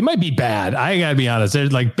 they might be bad. I gotta be honest. They're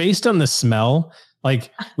like, based on the smell,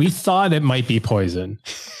 like we thought it might be poison,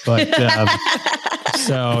 but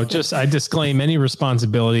so I disclaim any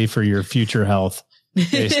responsibility for your future health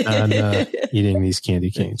based on eating these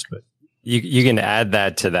candy canes. But you can add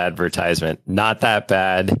that to the advertisement. Not that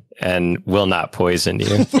bad and will not poison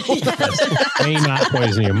you. May not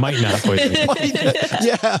poison you. Might not poison you.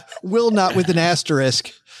 Yeah, will not with an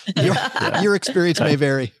asterisk. Your experience may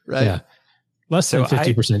vary, right? Yeah, less than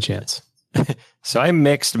 50% chance. So I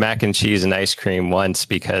mixed mac and cheese and ice cream once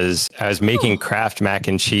because I was making Kraft mac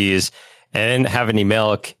and cheese and I didn't have any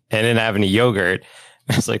milk and I didn't have any yogurt.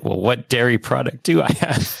 I was like, well, what dairy product do I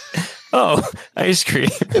have? Oh, ice cream.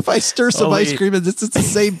 If I stir some ice cream in this, it's the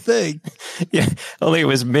same thing. Yeah, only it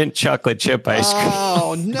was mint chocolate chip ice cream.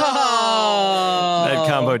 Oh, no. That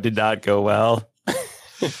combo did not go well.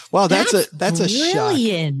 Wow, that's a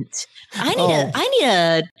brilliant. Shock. I need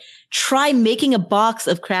to try making a box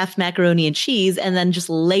of Kraft macaroni and cheese and then just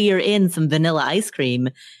layer in some vanilla ice cream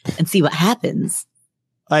and see what happens.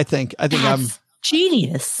 I think I'm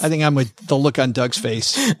genius. I think I'm with the look on Doug's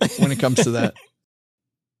face when it comes to that.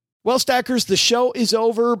 Well, Stackers, the show is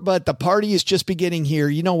over, but the party is just beginning here.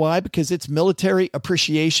 You know why? Because it's Military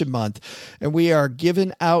Appreciation Month, and we are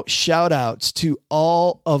giving out shout outs to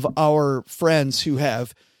all of our friends who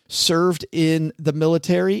have served in the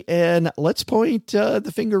military. And let's point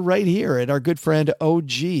the finger right here at our good friend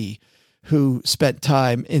OG, who spent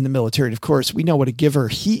time in the military. And of course, we know what a giver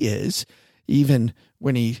he is, even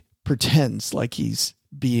when he pretends like he's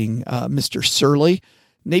being Mr. Surly.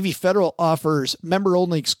 Navy Federal offers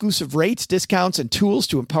member-only exclusive rates, discounts, and tools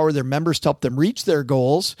to empower their members to help them reach their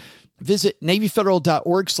goals. Visit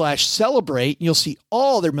NavyFederal.org/celebrate, and you'll see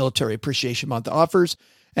all their Military Appreciation Month offers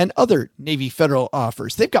and other Navy Federal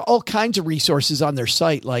offers. They've got all kinds of resources on their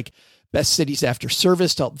site, like best cities after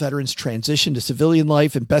service to help veterans transition to civilian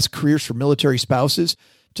life and best careers for military spouses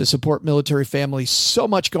to support military families. So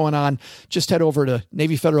much going on. Just head over to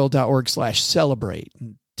NavyFederal.org/celebrate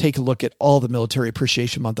and take a look at all the Military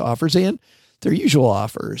Appreciation Month offers and their usual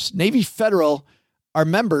offers. Navy Federal, our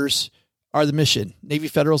members are the mission. Navy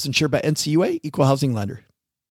Federal is insured by NCUA, Equal Housing Lender.